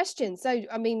 Question. So,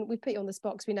 I mean, we put you on the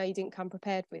spot because we know you didn't come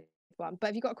prepared with one, but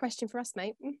have you got a question for us,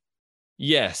 mate?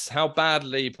 Yes. How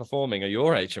badly performing are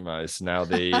your HMOs now?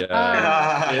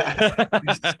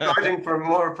 Starting for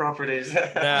more properties.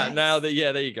 now that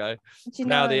there you go.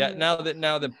 Now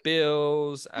the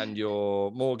bills and your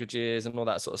mortgages and all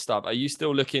that sort of stuff. Are you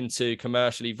still looking to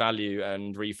commercially value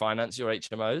and refinance your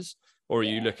HMOs, or are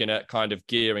you looking at kind of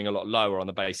gearing a lot lower on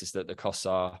the basis that the costs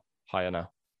are higher now?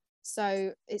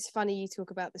 So it's funny you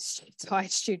talk about the tired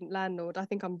student landlord. I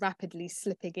think I'm rapidly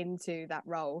slipping into that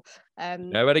role.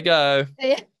 Nowhere to go.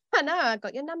 Yeah, I know, I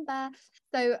got your number.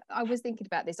 So I was thinking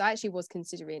about this. I actually was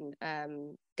considering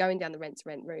going down the rent to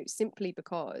rent route, simply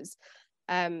because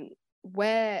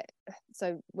where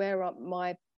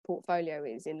my portfolio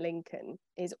is in Lincoln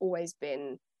is always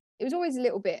been, it was always a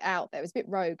little bit out there. It was a bit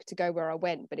rogue to go where I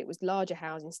went, but it was larger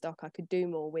housing stock. I could do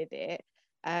more with it.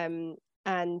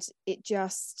 And it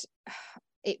just,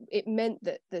 it meant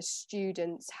that the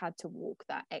students had to walk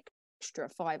that extra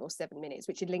 5 or 7 minutes,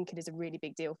 which in Lincoln is a really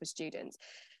big deal for students.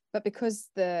 But because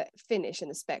the finish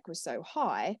and the spec was so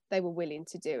high, they were willing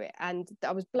to do it. And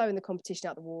I was blowing the competition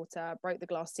out the water, broke the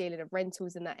glass ceiling of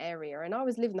rentals in that area. And I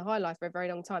was living the high life for a very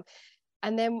long time.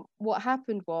 And then what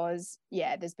happened was,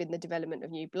 yeah, there's been the development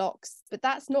of new blocks, but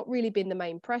that's not really been the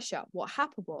main pressure. What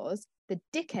happened was the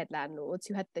dickhead landlords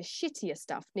who had the shittier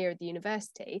stuff near the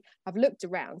university have looked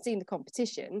around, seen the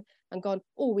competition and gone,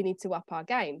 oh, we need to up our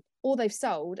game. Or they've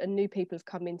sold and new people have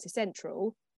come into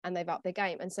Central and they've upped their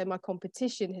game. And so my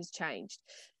competition has changed.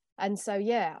 And so,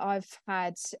 yeah, I've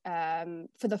had,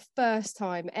 for the first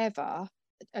time ever,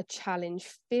 a challenge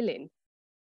filling.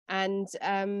 And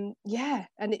yeah,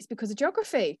 and it's because of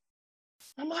geography.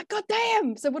 I'm like, God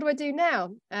damn. So what do I do now?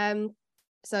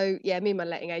 So yeah, me and my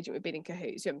letting agent, we've been in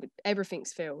cahoots.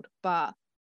 Everything's filled, but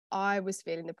I was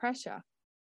feeling the pressure.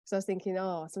 So I was thinking,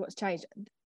 oh, so what's changed?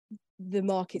 The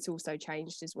market's also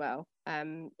changed as well. I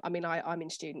mean, I'm in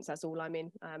students, that's all I'm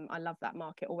in. I love that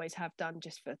market, always have done,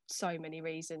 just for so many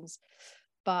reasons.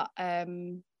 But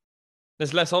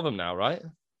there's less of them now, right?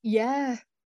 Yeah.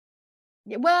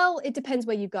 Yeah, well, it depends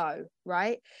where you go,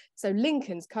 right? So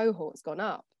Lincoln's cohort's gone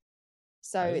up.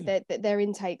 So their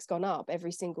intake's gone up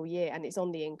every single year and it's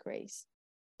on the increase.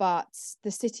 But the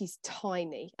city's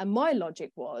tiny. And my logic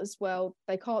was, well,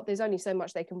 there's only so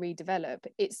much they can redevelop.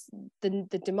 It's the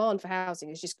demand for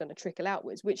housing is just going to trickle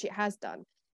outwards, which it has done.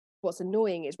 What's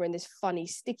annoying is we're in this funny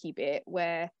sticky bit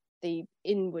where the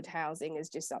inward housing has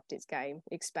just upped its game,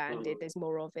 expanded, there's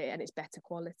more of it and it's better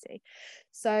quality.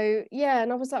 So yeah,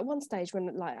 and I was like one stage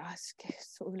when like I was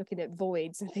sort of looking at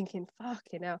voids and thinking,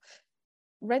 fucking hell,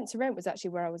 rent to rent was actually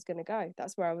where I was going to go.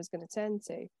 That's where I was going to turn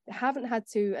to. I haven't had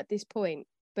to at this point,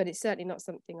 but it's certainly not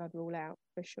something I'd rule out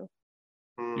for sure.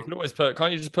 You can always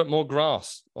can't you just put more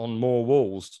grass on more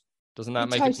walls? Doesn't that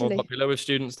make it more popular with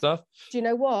student stuff? Do you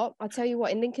know what? I'll tell you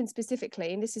what, in Lincoln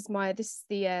specifically, and this is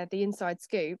the inside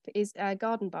scoop, is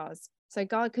garden bars. So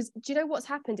because do you know what's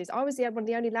happened is I was one of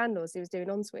the only landlords who was doing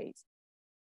en-suites.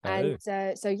 And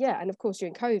so yeah, and of course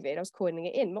during COVID I was coining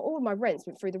it in. All of my rents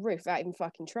went through the roof without even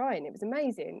fucking trying. It was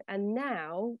amazing. And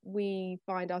now we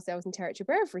find ourselves in territory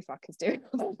where every fucker's doing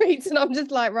en-suites, and I'm just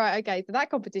like, right, okay, so that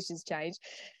competition's changed.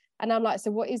 And I'm like,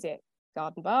 so what is it?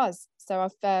 Garden bars. So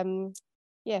I've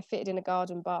fitted in a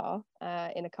garden bar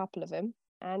in a couple of them,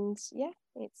 and yeah,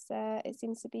 it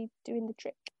seems to be doing the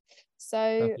trick.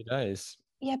 So happy days.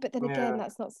 Yeah, but then again,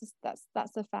 that's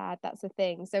a fad, that's a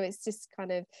thing. So it's just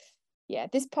kind of, yeah,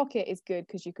 this pocket is good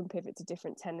because you can pivot to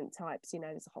different tenant types. You know,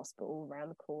 there's a hospital around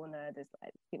the corner. There's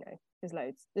like, you know,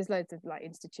 there's loads of like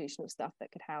institutional stuff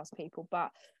that could house people.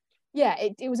 But yeah,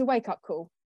 it was a wake up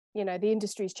call. You know, the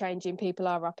industry's changing. People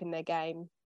are upping their game.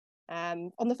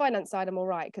 On the finance side, I'm all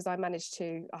right because I managed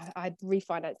to I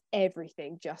refinanced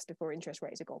everything just before interest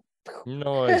rates had gone.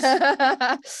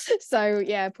 Nice. So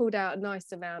yeah, pulled out a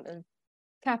nice amount of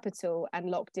capital and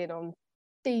locked in on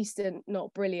decent,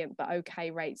 not brilliant, but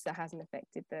okay rates that hasn't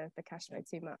affected the cash flow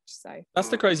too much. So that's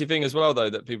the crazy thing as well,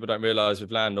 though, that people don't realize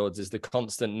with landlords is the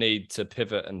constant need to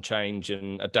pivot and change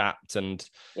and adapt. And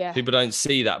people don't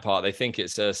see that part. They think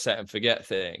it's a set and forget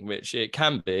thing, which it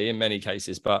can be in many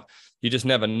cases, but you just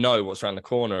never know what's around the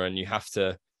corner. And you have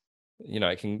to, you know,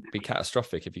 it can be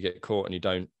catastrophic if you get caught and you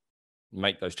don't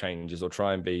make those changes or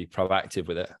try and be proactive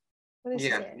with it.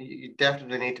 You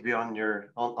definitely need to be on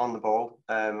the ball.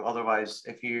 Otherwise,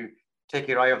 if you take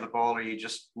your eye off the ball or you're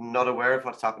just not aware of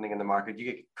what's happening in the market, you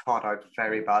get caught out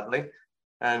very badly.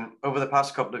 And over the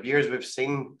past couple of years, we've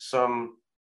seen some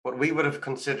what we would have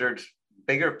considered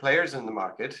bigger players in the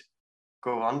market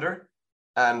go under,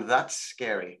 and that's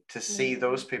scary to see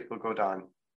those people go down.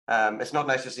 It's not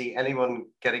nice to see anyone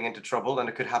getting into trouble, and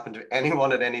it could happen to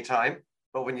anyone at any time.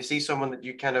 But when you see someone that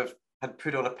you kind of had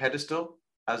put on a pedestal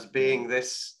as being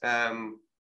this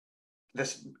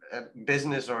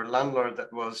business or landlord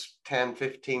that was 10,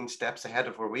 15 steps ahead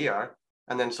of where we are,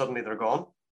 and then suddenly they're gone.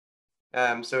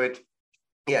 So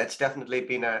it's definitely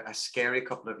been a scary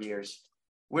couple of years.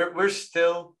 We're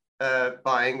still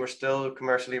buying, we're still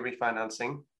commercially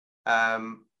refinancing,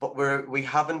 but we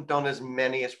haven't done as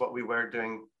many as what we were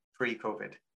doing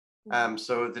pre-COVID.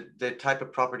 So the type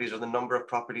of properties or the number of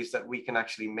properties that we can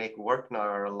actually make work now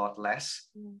are a lot less.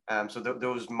 So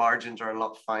those margins are a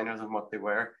lot finer than what they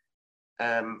were.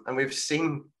 And we've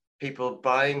seen people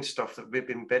buying stuff that we've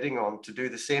been bidding on to do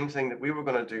the same thing that we were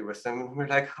going to do with them. And we're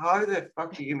like, how the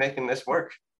fuck are you making this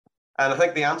work? And I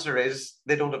think the answer is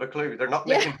they don't have a clue. They're not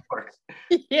making it work.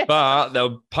 But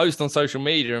they'll post on social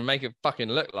media and make it fucking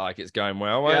look like it's going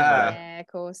well, won't they? Yeah, of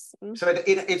course. So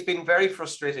it's been very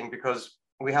frustrating because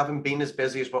we haven't been as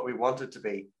busy as what we wanted to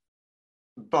be.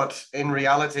 But in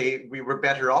reality, we were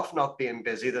better off not being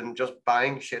busy than just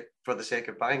buying shit for the sake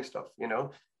of buying stuff, you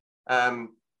know?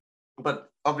 but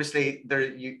obviously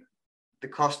the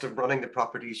cost of running the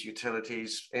properties,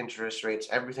 utilities, interest rates,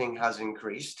 everything has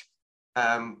increased.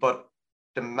 But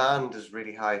demand is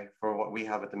really high for what we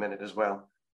have at the minute as well.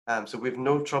 So we've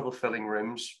no trouble filling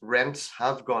rooms. Rents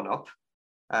have gone up.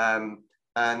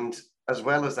 And as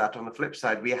well as that, on the flip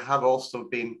side, we have also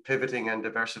been pivoting and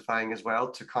diversifying as well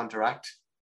to counteract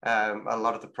a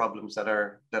lot of the problems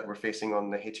that we're facing on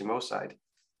the HMO side.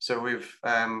 So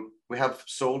we have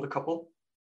sold a couple.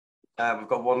 We've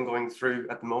got one going through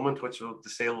at the moment, the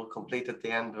sale will complete at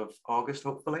the end of August,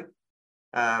 hopefully.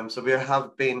 So we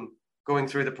have been going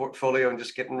through the portfolio and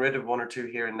just getting rid of one or two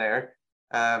here and there.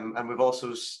 And we've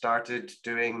also started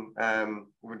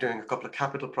we're doing a couple of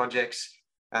capital projects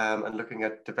and looking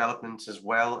at developments as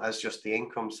well as just the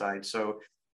income side. So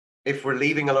if we're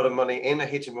leaving a lot of money in a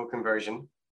HMO conversion,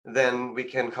 then we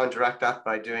can counteract that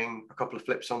by doing a couple of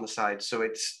flips on the side. So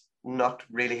it's not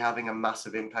really having a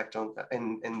massive impact on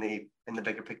in the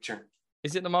bigger picture.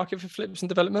 Is it the market for flips and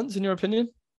developments, in your opinion?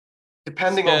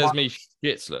 Depending Scares on me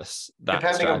shitless.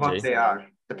 Depending on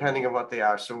what they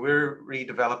are. So we're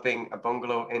redeveloping a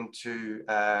bungalow into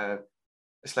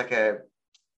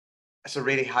it's a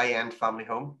really high-end family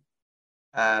home.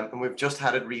 And we've just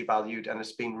had it revalued, and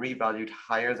it's been revalued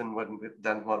higher than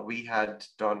what we had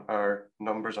done our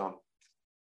numbers on,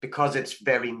 because it's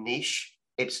very niche.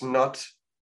 It's not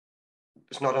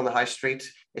on the high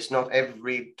street. It's not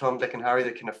every Tom, Dick, and Harry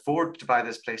that can afford to buy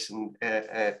this place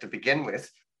to begin with.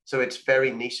 So it's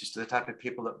very niche as to the type of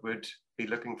people that would be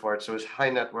looking for it. So it's high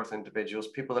net worth individuals,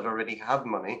 people that already have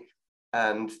money,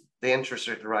 and the interest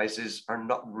rate rises are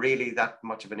not really that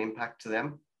much of an impact to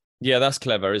them. Yeah, that's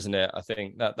clever, isn't it? I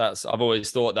think that's I've always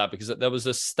thought that, because there was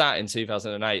a stat in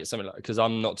 2008, something like, because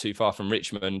I'm not too far from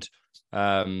Richmond,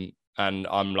 and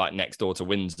I'm like next door to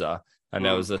Windsor, and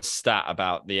there was a stat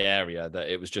about the area that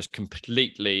it was just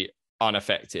completely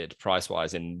unaffected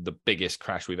price-wise in the biggest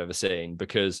crash we've ever seen,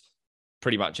 because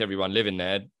pretty much everyone living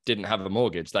there didn't have a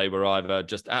mortgage. They were either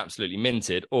just absolutely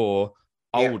minted or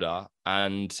older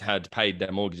and had paid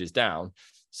their mortgages down.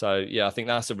 So yeah, I think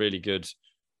that's a really good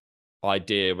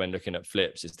idea when looking at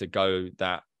flips, is to go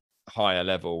that higher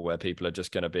level where people are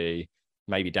just going to be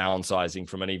maybe downsizing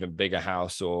from an even bigger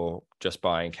house or just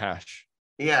buying cash.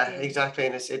 Yeah, exactly.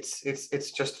 And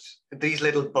it's just these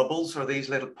little bubbles, or these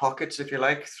little pockets, if you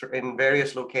like, in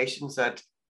various locations that,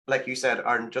 like you said,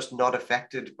 are just not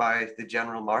affected by the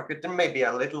general market. There may be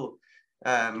a little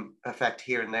effect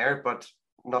here and there, but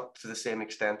not to the same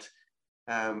extent.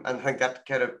 And I think that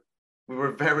we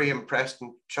were very impressed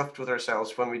and chuffed with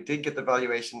ourselves when we did get the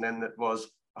valuation then that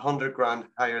was 100 grand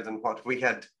higher than what we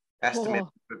had estimated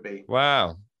it would be.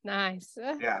 Wow. Nice.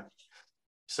 Yeah.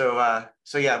 So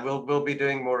yeah, we'll be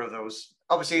doing more of those.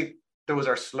 Obviously, those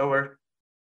are slower.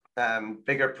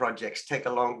 Bigger projects take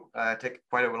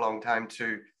quite a long time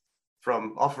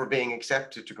from offer being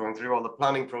accepted to going through all the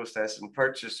planning process and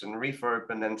purchase and refurb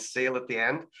and then sale at the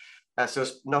end. So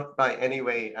it's not by any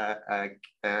way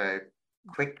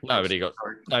quick.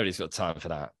 Nobody's got time for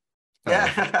that.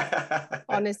 Yeah.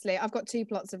 Honestly, I've got 2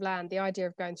 plots of land. The idea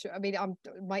of going through, I mean,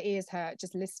 my ears hurt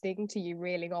just listening to you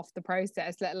reeling off the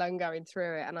process, let alone going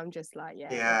through it. And I'm just like, nice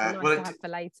to have for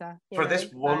later. For this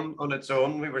one on its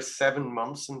own, we were 7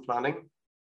 months in planning.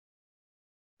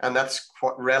 And that's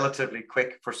relatively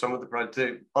quick for some of the projects.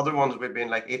 The other ones we've been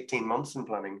like 18 months in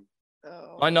planning.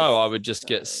 Oh, I know I would just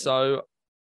get so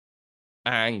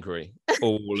angry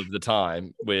all of the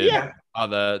time with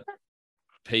other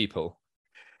people.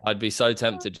 I'd be so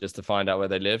tempted just to find out where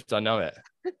they lived. I know it.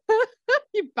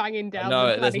 You're banging down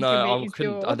the planning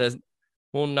committee's door.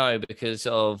 Well, no, because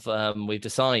of we've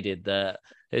decided that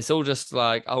it's all just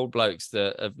like old blokes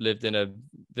that have lived in a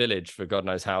village for God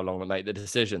knows how long that make the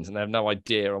decisions, and they have no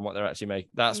idea on what they're actually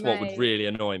making. That's what would really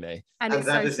annoy me. And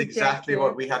that is exactly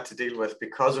what we had to deal with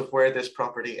because of where this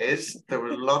property is. There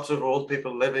were lots of old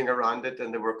people living around it,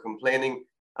 and they were complaining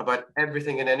about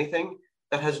everything and anything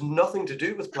that has nothing to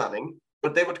do with planning,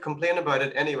 but they would complain about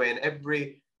it anyway. And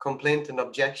every complaint and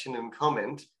objection and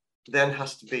comment then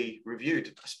has to be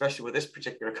reviewed, especially with this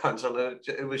particular council.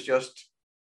 It was just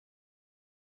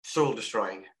soul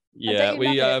destroying. Yeah,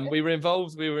 we were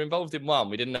involved in one.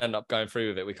 We didn't end up going through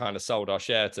with it. We kind of sold our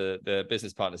share to the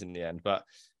business partners in the end. But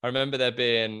I remember there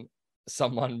being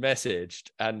someone messaged,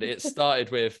 and it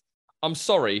started with, "I'm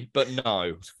sorry, but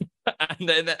no," and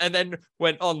then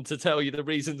went on to tell you the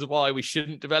reasons why we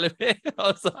shouldn't develop it. I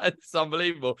was like, "It's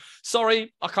unbelievable.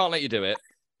 Sorry, I can't let you do it."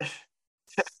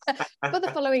 For the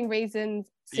following reasons,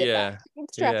 strap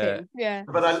in. Yeah.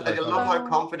 But I love how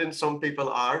confident some people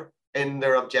are in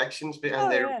their objections,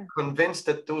 and they're yeah. convinced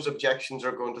that those objections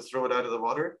are going to throw it out of the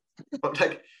water. But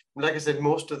like I said,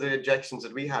 most of the objections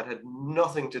that we had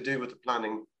nothing to do with the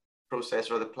planning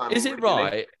process or the planning. Is it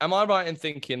right? Am I right in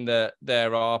thinking that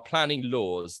there are planning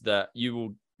laws that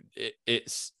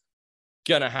it's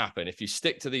gonna happen if you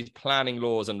stick to these planning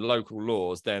laws and local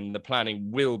laws, then the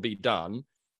planning will be done,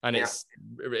 and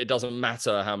it doesn't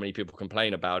matter how many people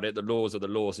complain about it. The laws are the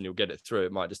laws, and you'll get it through.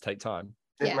 It might just take time.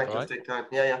 It might just take time.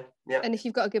 Yeah. And if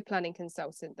you've got a good planning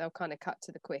consultant, they'll kind of cut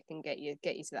to the quick and get you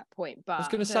to that point. But I was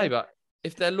going to say, but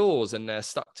if they're laws and they're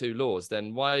stuck to laws,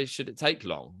 then why should it take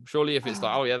long? Surely, if it's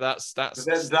like, oh yeah, that's that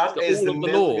is all of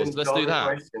the laws. Let's do that.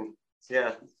 Question.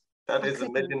 Yeah, that is the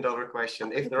 $1 million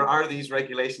question. If there are these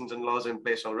regulations and laws in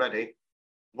place already,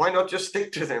 why not just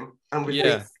stick to them and we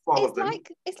follow them?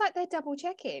 It's like they're double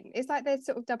checking. It's like they're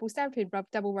sort of double stamping,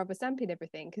 double rubber stamping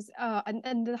everything. Because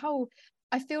and the whole,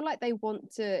 I feel like they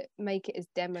want to make it as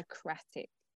democratic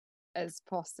as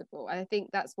possible. And I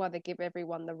think that's why they give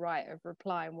everyone the right of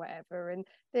reply and whatever. And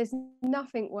there's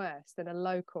nothing worse than a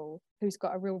local who's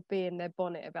got a real bee in their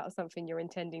bonnet about something you're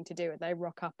intending to do, and they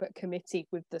rock up at committee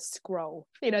with the scroll,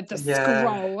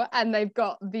 scroll, and they've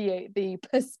got the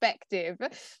perspective.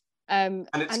 And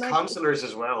it's councillors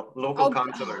as well, local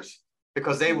councillors,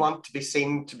 because they want to be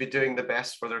seen to be doing the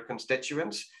best for their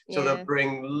constituents. So they'll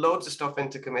bring loads of stuff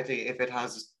into committee if it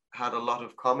has had a lot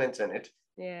of comments in it,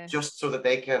 just so that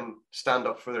they can stand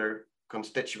up for their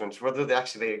constituents. Whether they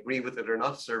actually agree with it or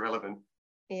not is irrelevant.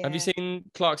 Yeah. Have you seen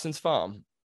Clarkson's Farm?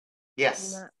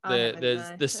 Yes.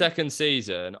 The second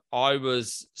season, I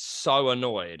was so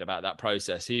annoyed about that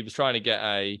process. He was trying to get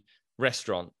a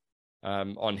restaurant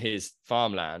on his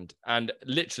farmland, and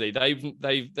literally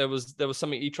there was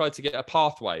something, he tried to get a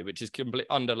pathway which is complete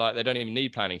under, like, they don't even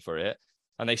need planning for it,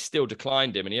 and they still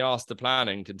declined him. And he asked the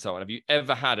planning consultant, have you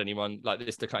ever had anyone like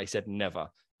this decline? He said never,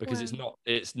 because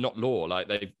it's not law. Like,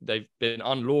 they've been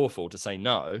unlawful to say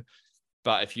no,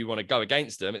 but if you want to go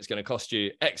against them, it's going to cost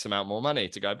you X amount more money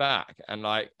to go back. And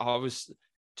like, I was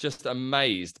just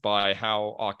amazed by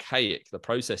how archaic the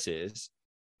process is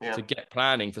to get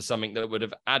planning for something that would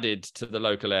have added to the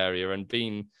local area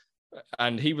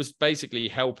and he was basically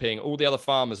helping all the other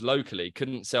farmers locally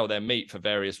couldn't sell their meat for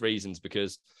various reasons,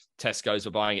 because Tesco's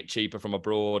were buying it cheaper from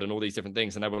abroad and all these different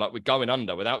things. And they were like, we're going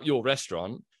under. Without your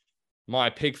restaurant, my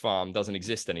pig farm doesn't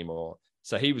exist anymore.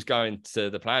 So he was going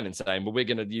to the planning saying, well, we're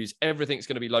going to use everything's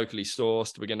going to be locally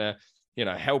sourced. We're going to,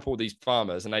 help all these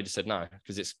farmers. And they just said no,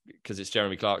 because it's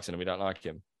Jeremy Clarkson and we don't like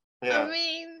him. Yeah. I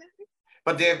mean,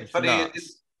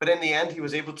 but in the end, he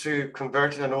was able to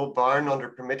convert an old barn under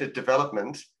permitted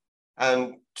development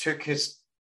and took his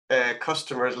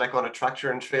customers, like, on a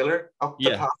tractor and trailer up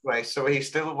the pathway. So he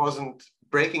still wasn't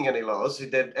breaking any laws. He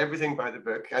did everything by the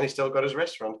book, and he still got his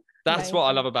restaurant. That's what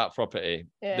I love about property.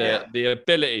 The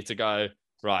ability to go,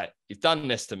 right, you've done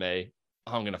this to me,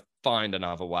 I'm going to find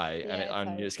another way.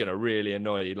 And it's going to really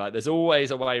annoy you. Like, there's always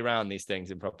a way around these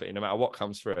things in property, no matter what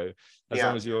comes through. As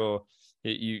long as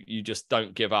you just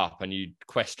don't give up and you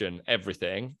question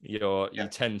everything, you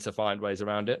tend to find ways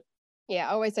around it. I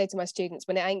always say to my students,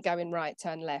 when it ain't going right,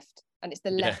 turn left. And it's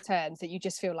the left turns that you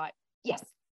just feel like, yes,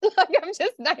 like I've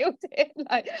just nailed it.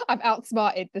 Like, I've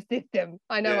outsmarted the system.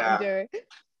 I know what I'm doing.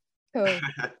 Cool.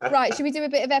 Right, should we do a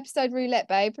bit of episode roulette,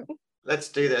 babe? Let's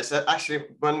do this. Actually,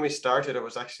 when we started, I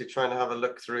was actually trying to have a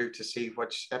look through to see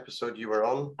which episode you were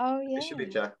on. Oh, yeah. It should be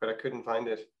Jack, but I couldn't find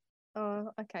it.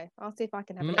 Oh, okay. I'll see if I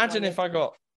can have Imagine if I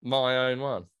got my own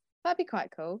one. That'd be quite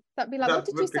cool. That'd be like, what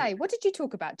did you say? What did you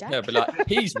talk about, Jack? Yeah, but like,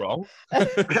 he's wrong.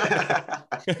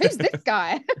 Who's this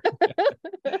guy?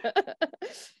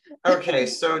 Okay,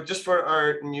 so just for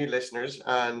our new listeners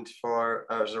and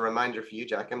as a reminder for you,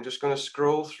 Jack, I'm just going to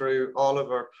scroll through all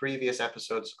of our previous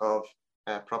episodes of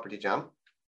Property Jam.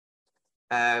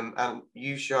 And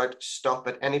you should stop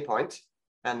at any point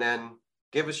and then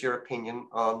give us your opinion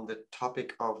on the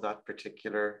topic of that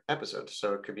particular episode.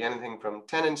 So it could be anything from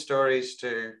tenant stories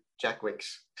to Jack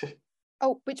Wicks.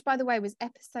 Oh, which, by the way, was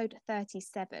episode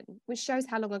 37, which shows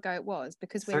how long ago it was,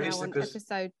 because we're now on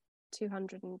episode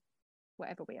 200 and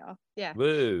whatever we are. Yeah.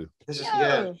 Woo.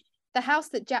 The House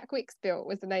That Jack Wicks Built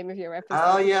was the name of your episode.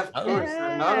 Oh, yeah, of course.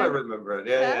 Yeah. Now I remember it.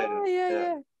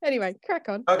 Yeah. Anyway, crack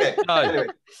on. Okay. Anyway,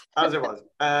 as it was,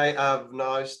 I have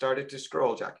now started to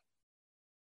scroll, Jack.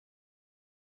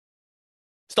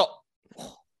 Stop.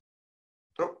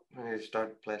 Oh, I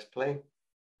started press play.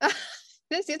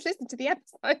 Let's just listen to the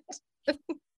episode.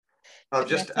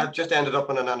 I've just ended up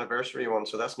on an anniversary one,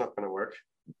 so that's not going to work.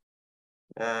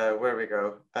 Where we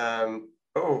go.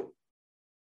 Go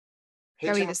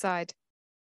either side.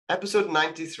 Episode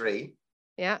 93.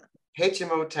 Yeah.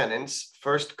 HMO tenants,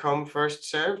 first come, first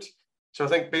served. So I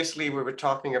think basically we were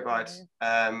talking about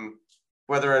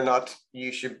whether or not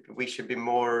we should be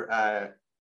more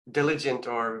diligent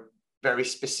or very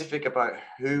specific about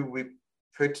who we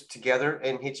put together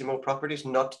in HMO properties,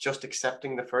 not just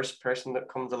accepting the first person that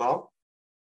comes along.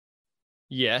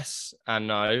 Yes and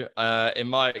no. In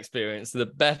my experience,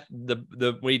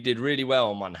 we did really well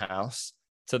on one house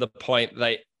to the point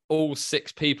all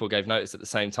 6 people gave notice at the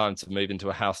same time to move into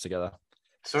a house together.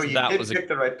 So you did pick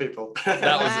the right people.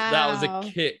 That was a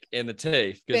kick in the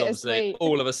teeth, because obviously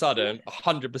all of a sudden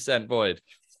 100% void.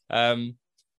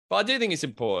 But I do think it's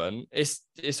important.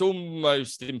 It's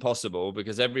almost impossible,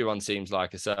 because everyone seems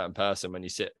like a certain person when you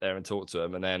sit there and talk to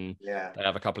them, and then they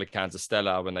have a couple of cans of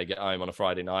Stella when they get home on a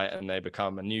Friday night and they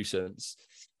become a nuisance.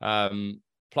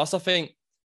 Plus, I think,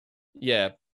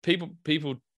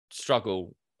 people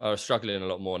are struggling a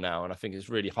lot more now, and I think it's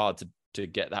really hard to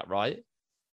get that right.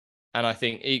 And I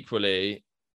think equally,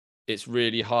 it's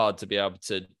really hard to be able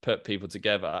to put people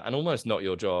together, and almost not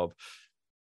your job,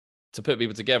 to put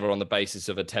people together on the basis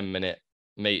of a 10-minute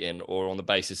meeting or on the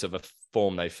basis of a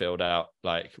form they filled out.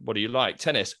 Like, what do you like?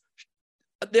 Tennis.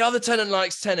 The other tenant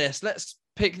likes tennis. Let's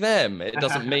pick them. It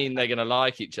doesn't mean they're going to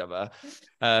like each other.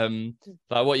 Like,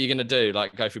 what are you going to do?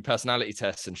 Like, go through personality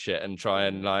tests and shit and try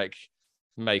and like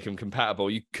make them compatible?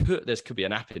 There could be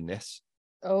an app in this.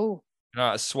 Oh.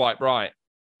 Swipe right.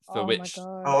 For which you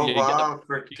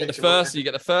get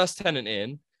the first tenant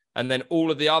in, and then all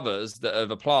of the others that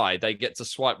have applied, they get to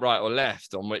swipe right or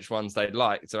left on which ones they'd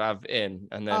like to have in.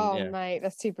 And then mate,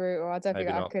 that's too brutal. I don't think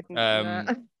I couldn't do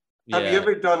that. Have you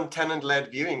ever done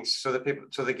tenant-led viewings so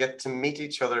they get to meet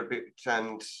each other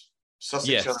and suss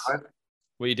each other out?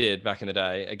 We did back in the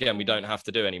day. Again, we don't have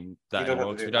to do anymore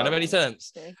because we don't have any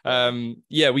tenants.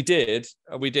 We did,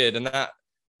 and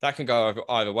that can go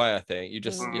either way. I think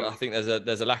I think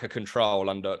there's a lack of control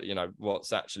under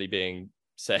what's actually being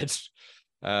said.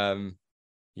 I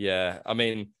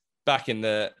mean, back in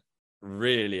the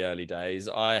really early days,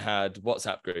 I had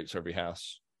WhatsApp groups for every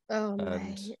house. Oh,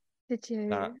 mate. Did you?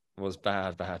 That was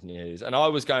bad news. And I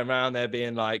was going around there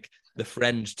being like the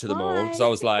friend to them all, because I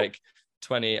was like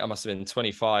 20, I must have been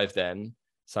 25 then,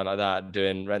 something like that,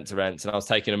 doing rent to rents, and I was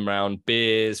taking them around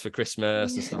beers for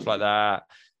Christmas and stuff like that,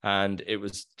 and it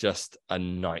was just a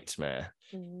nightmare.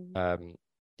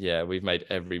 We've made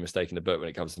every mistake in the book when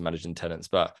it comes to managing tenants,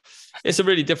 but it's a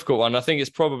really difficult one. I think it's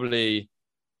probably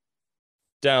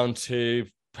down to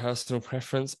personal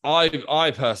preference.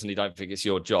 I personally don't think it's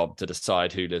your job to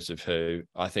decide who lives with who.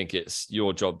 I think it's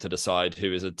your job to decide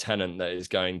who is a tenant that is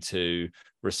going to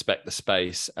respect the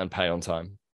space and pay on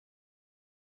time.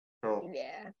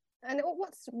 Yeah. And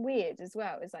what's weird as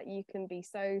well is like you can be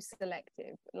so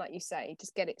selective, like you say,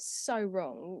 just get it so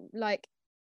wrong. Like,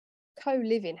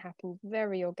 co-living happens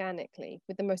very organically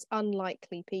with the most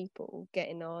unlikely people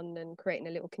getting on and creating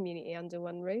a little community under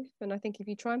one roof. And I think if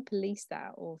you try and police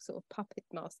that or sort of puppet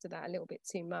master that a little bit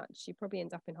too much, you probably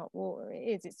end up in hot water.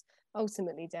 It's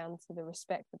ultimately down to the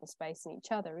respect for the space and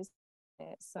each other, isn't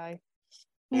it? So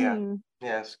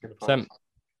it's a good point.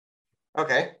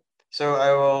 Okay,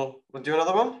 so we'll do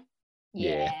another one.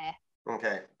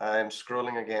 Okay, I'm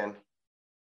scrolling again.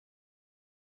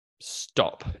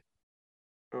 Stop.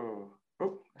 Oh, I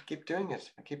keep doing it.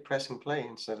 I keep pressing play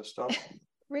instead of stop.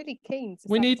 Really keen to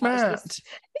we need Matt. He's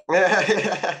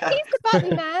the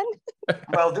button man.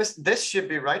 Well, this should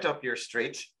be right up your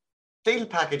street. Deal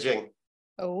packaging.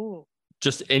 Oh.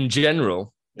 Just in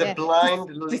general. The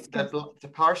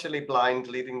partially blind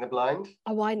leading the blind.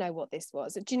 Oh, I know what this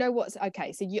was. Do you know what's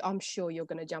okay? So I'm sure you're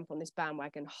going to jump on this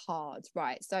bandwagon hard,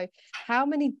 right? So how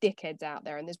many dickheads out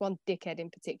there? And there's one dickhead in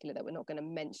particular that we're not going to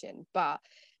mention, but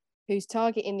who's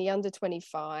targeting the under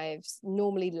 25s,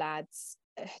 normally lads,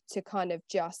 to kind of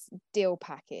just deal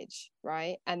package,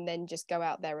 right? And then just go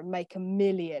out there and make $1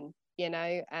 million,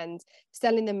 and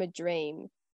selling them a dream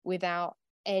without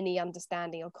any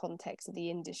understanding or context of the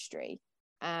industry,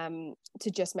 to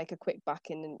just make a quick buck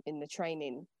in the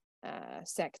training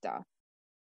sector.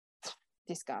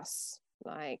 Discuss.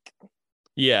 I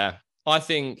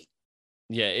think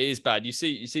it is bad. You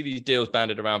see these deals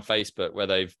banded around Facebook where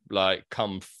they've like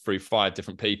come through 5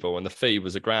 different people, and the fee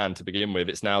was £1,000 to begin with.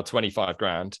 It's now 25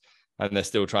 grand, and they're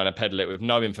still trying to peddle it with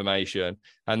no information.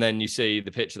 And then you see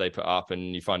the picture they put up,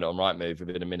 and you find it on Rightmove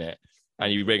within a minute,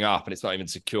 and you ring up, and it's not even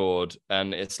secured.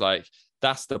 And it's like,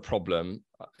 that's the problem.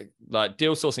 Like,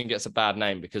 deal sourcing gets a bad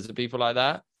name because of people like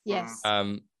that. Yes.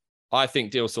 I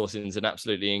think deal sourcing is an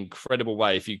absolutely incredible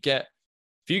way. If you get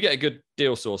a good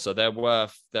deal sourcer, they're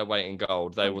worth their weight in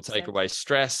gold. They 100%. Will take away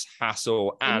stress,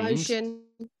 hassle, and emotion.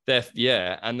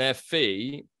 And their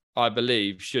fee, I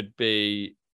believe, should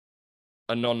be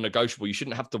a non-negotiable. You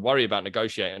shouldn't have to worry about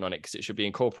negotiating on it because it should be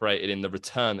incorporated in the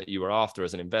return that you were after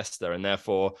as an investor. And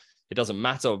therefore, it doesn't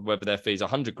matter whether their fees are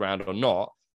 100 grand or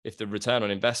not. If the return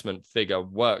on investment figure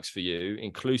works for you,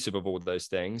 inclusive of all those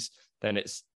things, then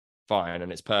it's fine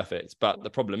and it's perfect. But the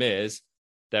problem is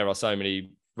there are so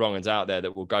many wrong uns out there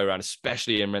that will go around,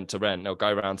 especially in rent to rent. They'll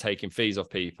go around taking fees off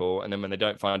people. And then when they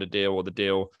don't find a deal, or the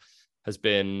deal has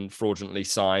been fraudulently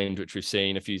signed, which we've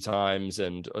seen a few times,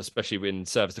 and especially in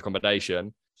service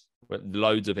accommodation,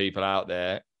 loads of people out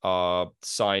there are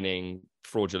signing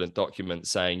fraudulent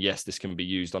documents saying, yes, this can be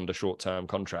used under short-term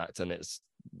contract, and it's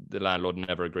the landlord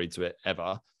never agreed to it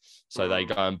ever. So they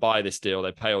go and buy this deal,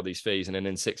 they pay all these fees, and then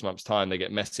in 6 months' time they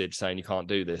get a message saying you can't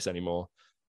do this anymore,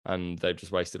 and they've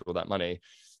just wasted all that money.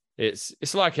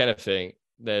 It's like anything.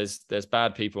 There's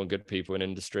bad people and good people in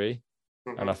industry.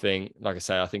 And I think, like I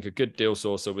say, I think a good deal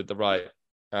sourcer with the right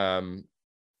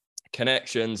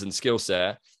connections and skill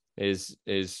set is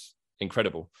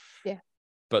incredible. Yeah.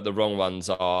 But the wrong ones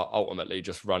are ultimately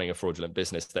just running a fraudulent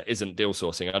business that isn't deal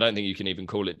sourcing. I don't think you can even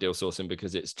call it deal sourcing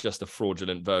because it's just a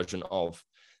fraudulent version of.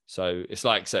 So it's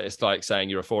like saying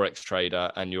you're a Forex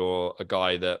trader and you're a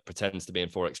guy that pretends to be in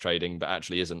Forex trading but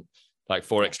actually isn't. Like,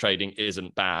 Forex trading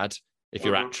isn't bad if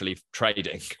you're actually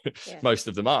trading. Most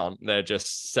of them aren't. They're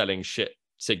just selling shit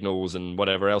signals and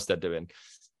whatever else they're doing.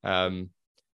 I've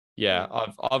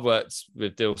worked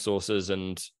with deal sourcers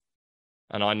and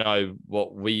I know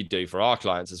what we do for our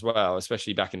clients as well.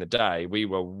 Especially back in the day, we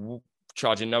were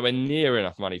charging nowhere near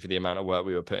enough money for the amount of work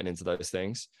we were putting into those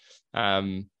things.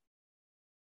 And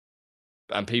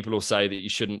people will say that you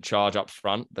shouldn't charge up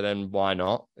front, but then why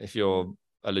not? If you're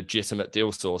a legitimate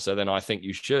deal sourcer, then I think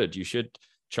you should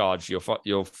charge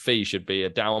your fee should be a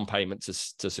down payment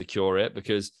to secure it,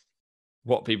 because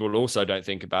what people also don't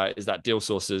think about is that deal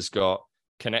sourcer's got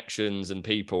connections and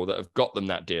people that have got them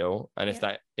that deal, and if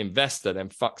that investor then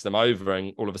fucks them over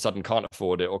and all of a sudden can't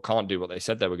afford it or can't do what they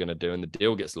said they were going to do and the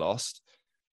deal gets lost,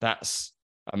 that's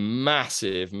a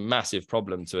massive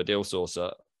problem to a deal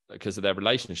sourcer because of their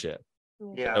relationship.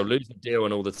 They'll lose the deal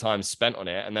and all the time spent on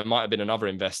it, and there might have been another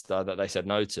investor that they said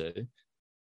no to,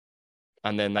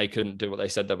 and then they couldn't do what they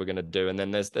said they were going to do. And then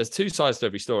there's two sides to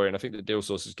every story, and I think the deal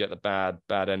sources get the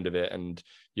bad end of it, and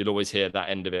you'll always hear that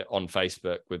end of it on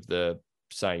Facebook with the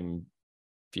same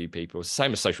few people.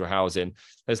 Same as social housing.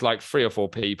 There's like 3 or 4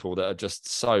 people that are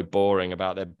just so boring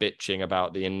about their bitching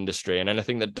about the industry, and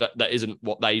anything that isn't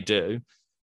what they do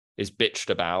is bitched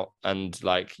about. And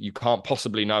like, you can't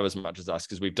possibly know as much as us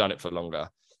because we've done it for longer.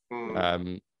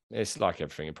 It's like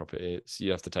everything in property.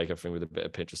 You have to take everything with a bit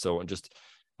of pinch of salt, and just,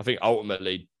 I think,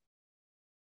 ultimately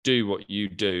do what you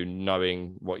do,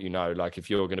 knowing what you know. Like, if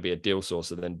you're going to be a deal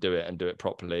sourcer, then do it, and do it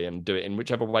properly, and do it in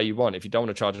whichever way you want. If you don't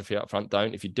want to charge a fee up front,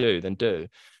 don't. If you do, then do.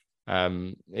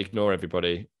 Ignore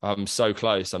everybody. I'm so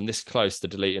close. I'm this close to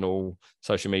deleting all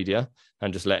social media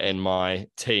and just letting my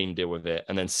team deal with it,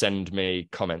 and then send me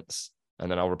comments, and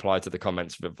then I'll reply to the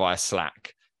comments via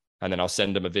Slack, and then I'll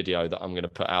send them a video that I'm going to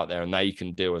put out there, and they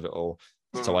can deal with it all.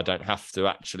 So I don't have to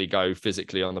actually go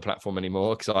physically on the platform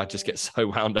anymore, because I just get so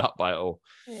wound up by it all.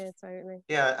 Yeah, totally.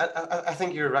 Yeah, I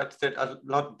think you're right that a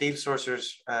lot of deal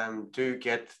sourcers do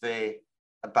get a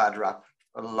bad rap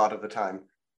a lot of the time,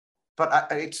 but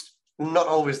it's not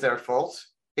always their fault.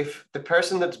 If the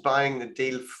person that's buying the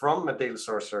deal from a deal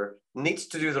sourcer needs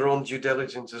to do their own due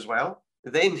diligence as well,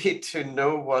 they need to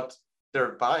know what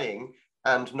they're buying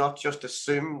and not just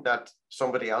assume that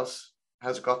somebody else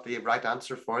has got the right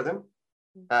answer for them.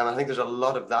 I think there's a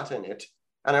lot of that in it.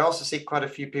 And I also see quite a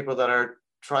few people that are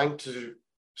trying to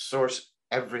source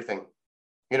everything.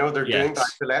 You know, they're doing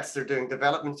buy-to-lets, they're doing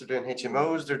developments, they're doing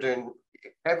HMOs, they're doing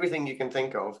everything you can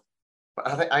think of.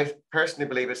 But I personally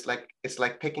believe it's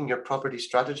like picking your property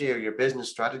strategy or your business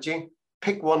strategy.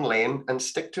 Pick one lane and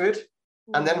stick to it.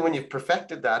 And then when you've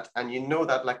perfected that and you know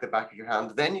that like the back of your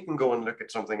hand, then you can go and look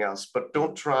at something else. But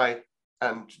don't try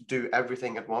and do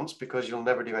everything at once, because you'll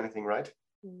never do anything right.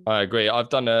 I agree. I've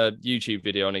done a YouTube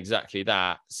video on exactly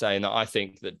that, saying that I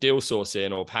think that deal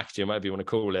sourcing or packaging, whatever you want to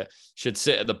call it, should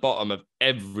sit at the bottom of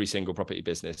every single property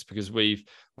business, because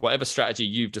whatever strategy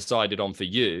you've decided on for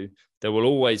you, there will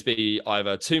always be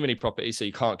either too many properties so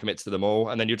you can't commit to them all,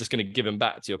 and then you're just going to give them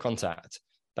back to your contact.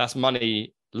 That's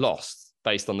money lost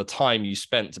based on the time you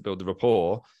spent to build the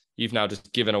rapport. You've now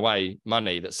just given away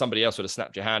money that somebody else would have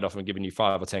snapped your hand off and given you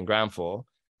 5 or 10 grand for.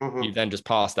 You've then just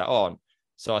passed that on.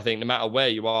 So I think no matter where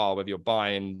you are, whether you're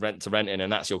buying rent to renting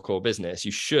and that's your core business,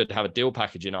 you should have a deal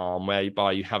packaging arm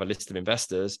whereby you have a list of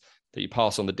investors that you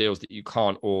pass on the deals that you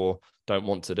can't or don't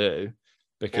want to do,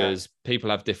 because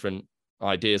people have different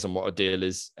ideas on what a deal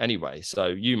is anyway. So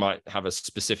you might have a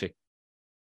specific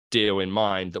deal in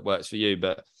mind that works for you,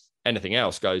 but anything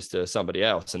else goes to somebody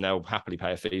else and they'll happily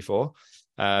pay a fee for.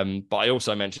 But I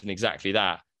also mentioned exactly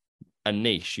that, a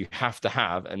niche. You have to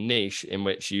have a niche in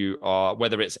which you are,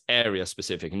 whether it's area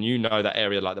specific, and you know that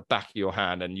area like the back of your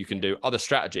hand, and you can do other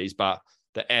strategies, but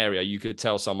the area, you could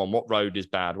tell someone what road is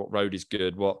bad, what road is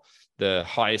good, what the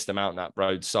highest amount that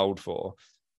road sold for.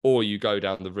 Or you go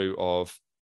down the route of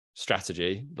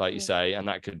strategy, like you say, and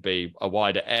that could be a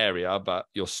wider area, but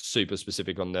you're super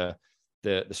specific on the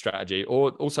strategy.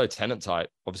 Or also tenant type.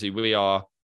 Obviously, we are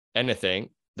anything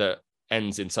that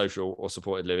ends in social or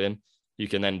supported living. You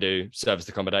can then do serviced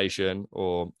accommodation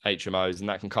or HMOs, and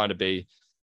that can kind of be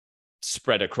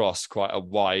spread across quite a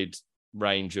wide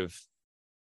range of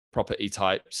property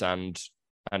types and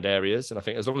areas. And I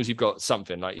think as long as you've got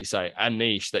something, like you say, a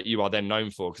niche that you are then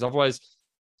known for, because otherwise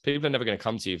people are never going to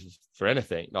come to you for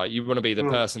anything. Like, you want to be the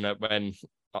person that when,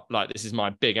 like, this is my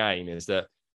big aim, is that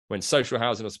when social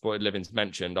housing or supported living is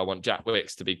mentioned, I want Jack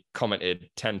Wicks to be commented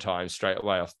 10 times straight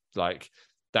away off, like,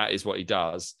 that is what he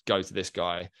does, go to this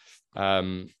guy.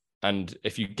 And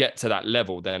if you get to that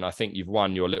level, then I think you've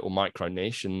won your little micro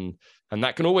niche, and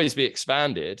that can always be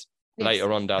expanded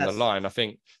later on down the line. I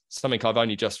think something I've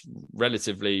only just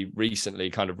relatively recently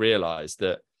kind of realized,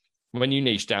 that when you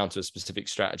niche down to a specific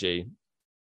strategy,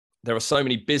 there are so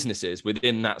many businesses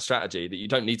within that strategy that you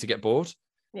don't need to get bored.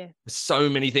 Yeah. There's so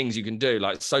many things you can do.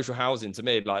 Like social housing, to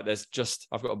me, like, there's just,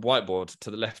 I've got a whiteboard to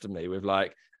the left of me with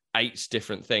like 8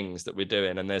 different things that we're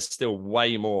doing, and there's still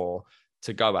way more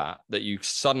to go at that you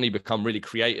suddenly become really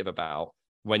creative about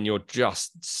when you're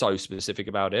just so specific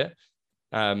about it.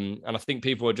 And I think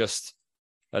people are just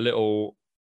a little,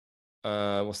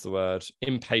 what's the word?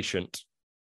 Impatient.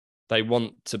 They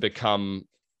want to become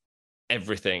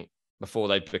everything before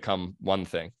they become one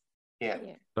thing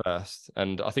first.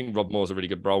 And I think Rob Moore's a really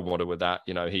good role model with that.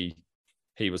 You know, he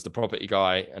was the property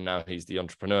guy, and now he's the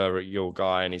entrepreneurial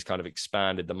guy, and he's kind of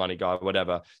expanded the money guy,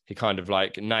 whatever. He kind of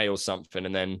like nails something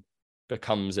and then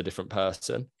becomes a different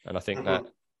person. And I think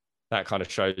that kind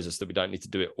of shows us that we don't need to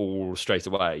do it all straight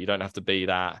away. You don't have to be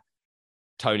that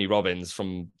Tony Robbins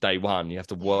from day one. You have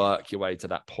to work your way to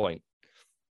that point.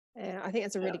 Yeah, I think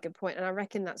that's a really good point, and I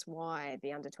reckon that's why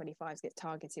the under 25s get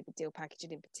targeted with deal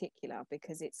packaging in particular,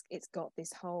 because it's got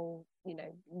this whole, you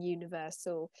know,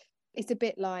 universal. It's a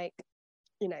bit like,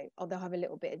 you know, they'll have a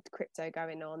little bit of crypto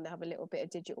going on, they'll have a little bit of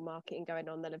digital marketing going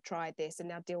on, they'll have tried this, and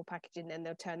now deal packaging, then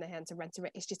they'll turn their hand to rent to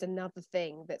rent. It's just another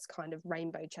thing that's kind of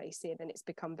rainbow chasing, and it's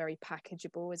become very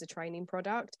packageable as a training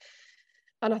product.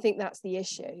 And I think that's the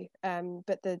issue.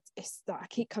 But it's that I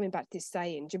keep coming back to this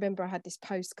saying. Do you remember I had this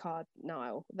postcard,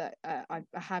 Niall, that I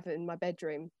have in my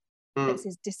bedroom that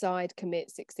says decide,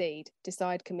 commit, succeed.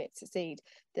 Decide, commit, succeed.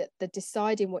 That the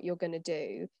deciding what you're going to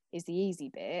do is the easy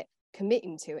bit.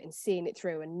 Committing to it and seeing it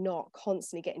through and not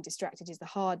constantly getting distracted is the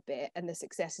hard bit, and the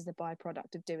success is the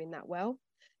byproduct of doing that well.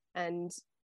 And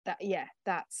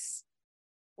that's,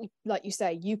 like you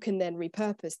say, you can then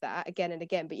repurpose that again and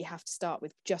again, but you have to start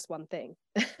with just one thing.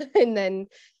 And then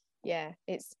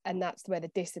that's where the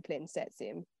discipline sets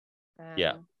in.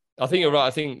 I think you're right.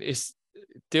 I think it's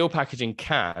deal packaging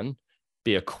can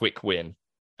be a quick win,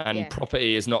 and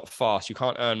property is not fast. You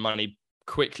can't earn money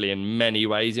quickly in many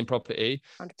ways in property.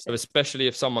 100%. So especially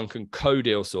if someone can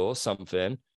co-deal source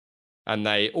something, and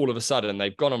they all of a sudden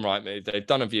they've gone on Rightmove, they've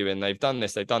done a viewing, they've done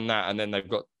this, they've done that, and then they've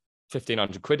got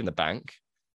 1,500 quid in the bank.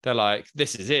 They're like,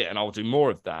 this is it, and I'll do more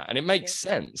of that. And it makes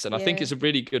sense. And I think it's a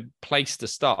really good place to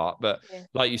start. But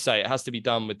like you say, it has to be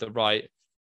done with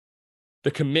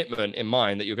the commitment in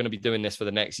mind that you're going to be doing this for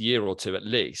the next year or two at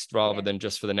least, rather than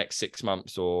just for the next 6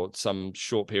 months or some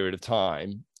short period of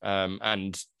time,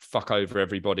 and fuck over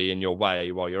everybody in your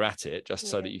way while you're at it, just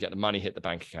so that you get the money hit the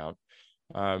bank account.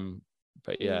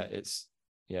 But it's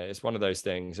one of those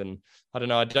things. And I don't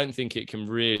know, I don't think it can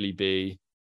really be,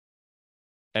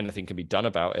 anything can be done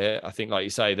about it. I think, like you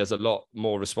say, there's a lot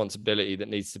more responsibility that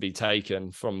needs to be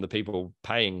taken from the people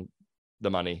paying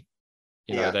the money.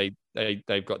 You know,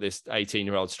 they've got this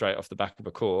 18-year-old straight off the back of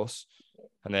a course,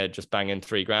 and they're just banging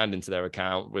 $3,000 into their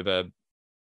account with a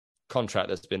contract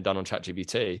that's been done on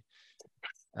ChatGPT.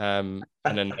 And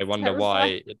then they wonder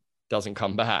why it doesn't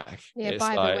come back. Yeah,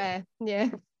 buy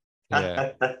beware.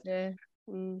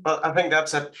 Well, I think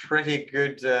that's a pretty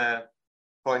good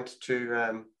point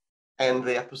to end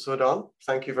the episode on.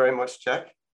 Thank you very much,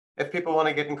 Jack. If people want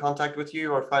to get in contact with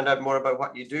you or find out more about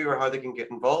what you do or how they can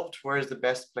get involved, where is the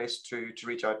best place to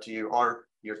reach out to you or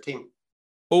your team?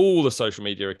 All the social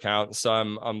media accounts. Do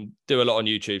a lot on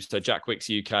YouTube, so Jack Wicks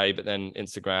UK, but then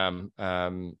Instagram,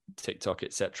 TikTok,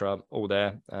 etc. All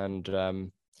there.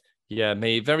 And Yeah,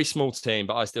 me, very small team,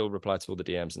 but I still reply to all the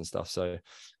DMs and stuff. So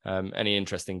any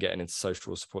interest in getting into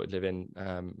social or supported living,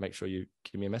 make sure you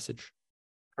give me a message.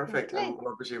 Perfect. And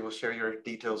obviously we'll share your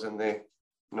details in the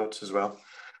notes as well.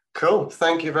 Cool.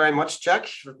 Thank you very much, Jack.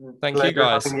 Thank you,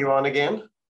 guys. Having you on again.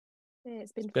 Yeah,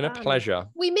 it's been a pleasure.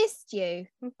 We missed you.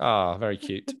 Ah, very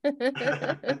cute.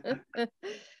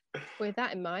 With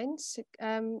that in mind,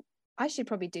 I should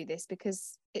probably do this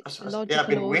because it's logical. Yeah, I've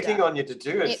been waiting on you to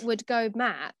do it. It would go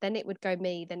Matt, then it would go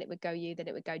me, then it would go you, then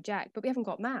it would go Jack. But we haven't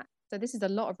got Matt. So this is a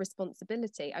lot of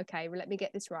responsibility. Okay, well, let me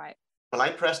get this right. Well, I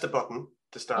pressed a button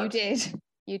to start. You did.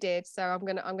 You did. So I'm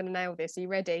gonna nail this. Are you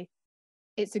ready?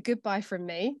 It's a goodbye from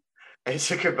me.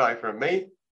 It's a goodbye from me.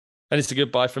 And it's a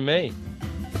goodbye from me.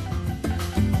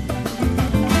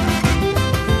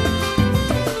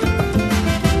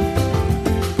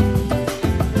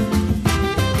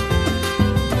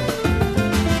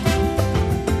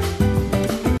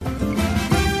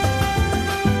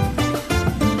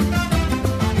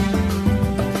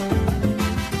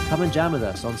 Come and jam with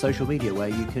us on social media where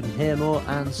you can hear more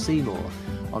and see more.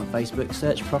 On Facebook,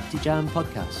 search Property Jam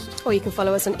Podcast. Or you can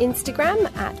follow us on Instagram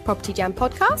at Property Jam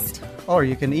Podcast. Or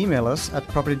you can email us at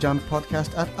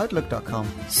propertyjampodcast@outlook.com.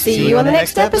 See you on the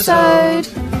next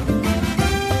episode.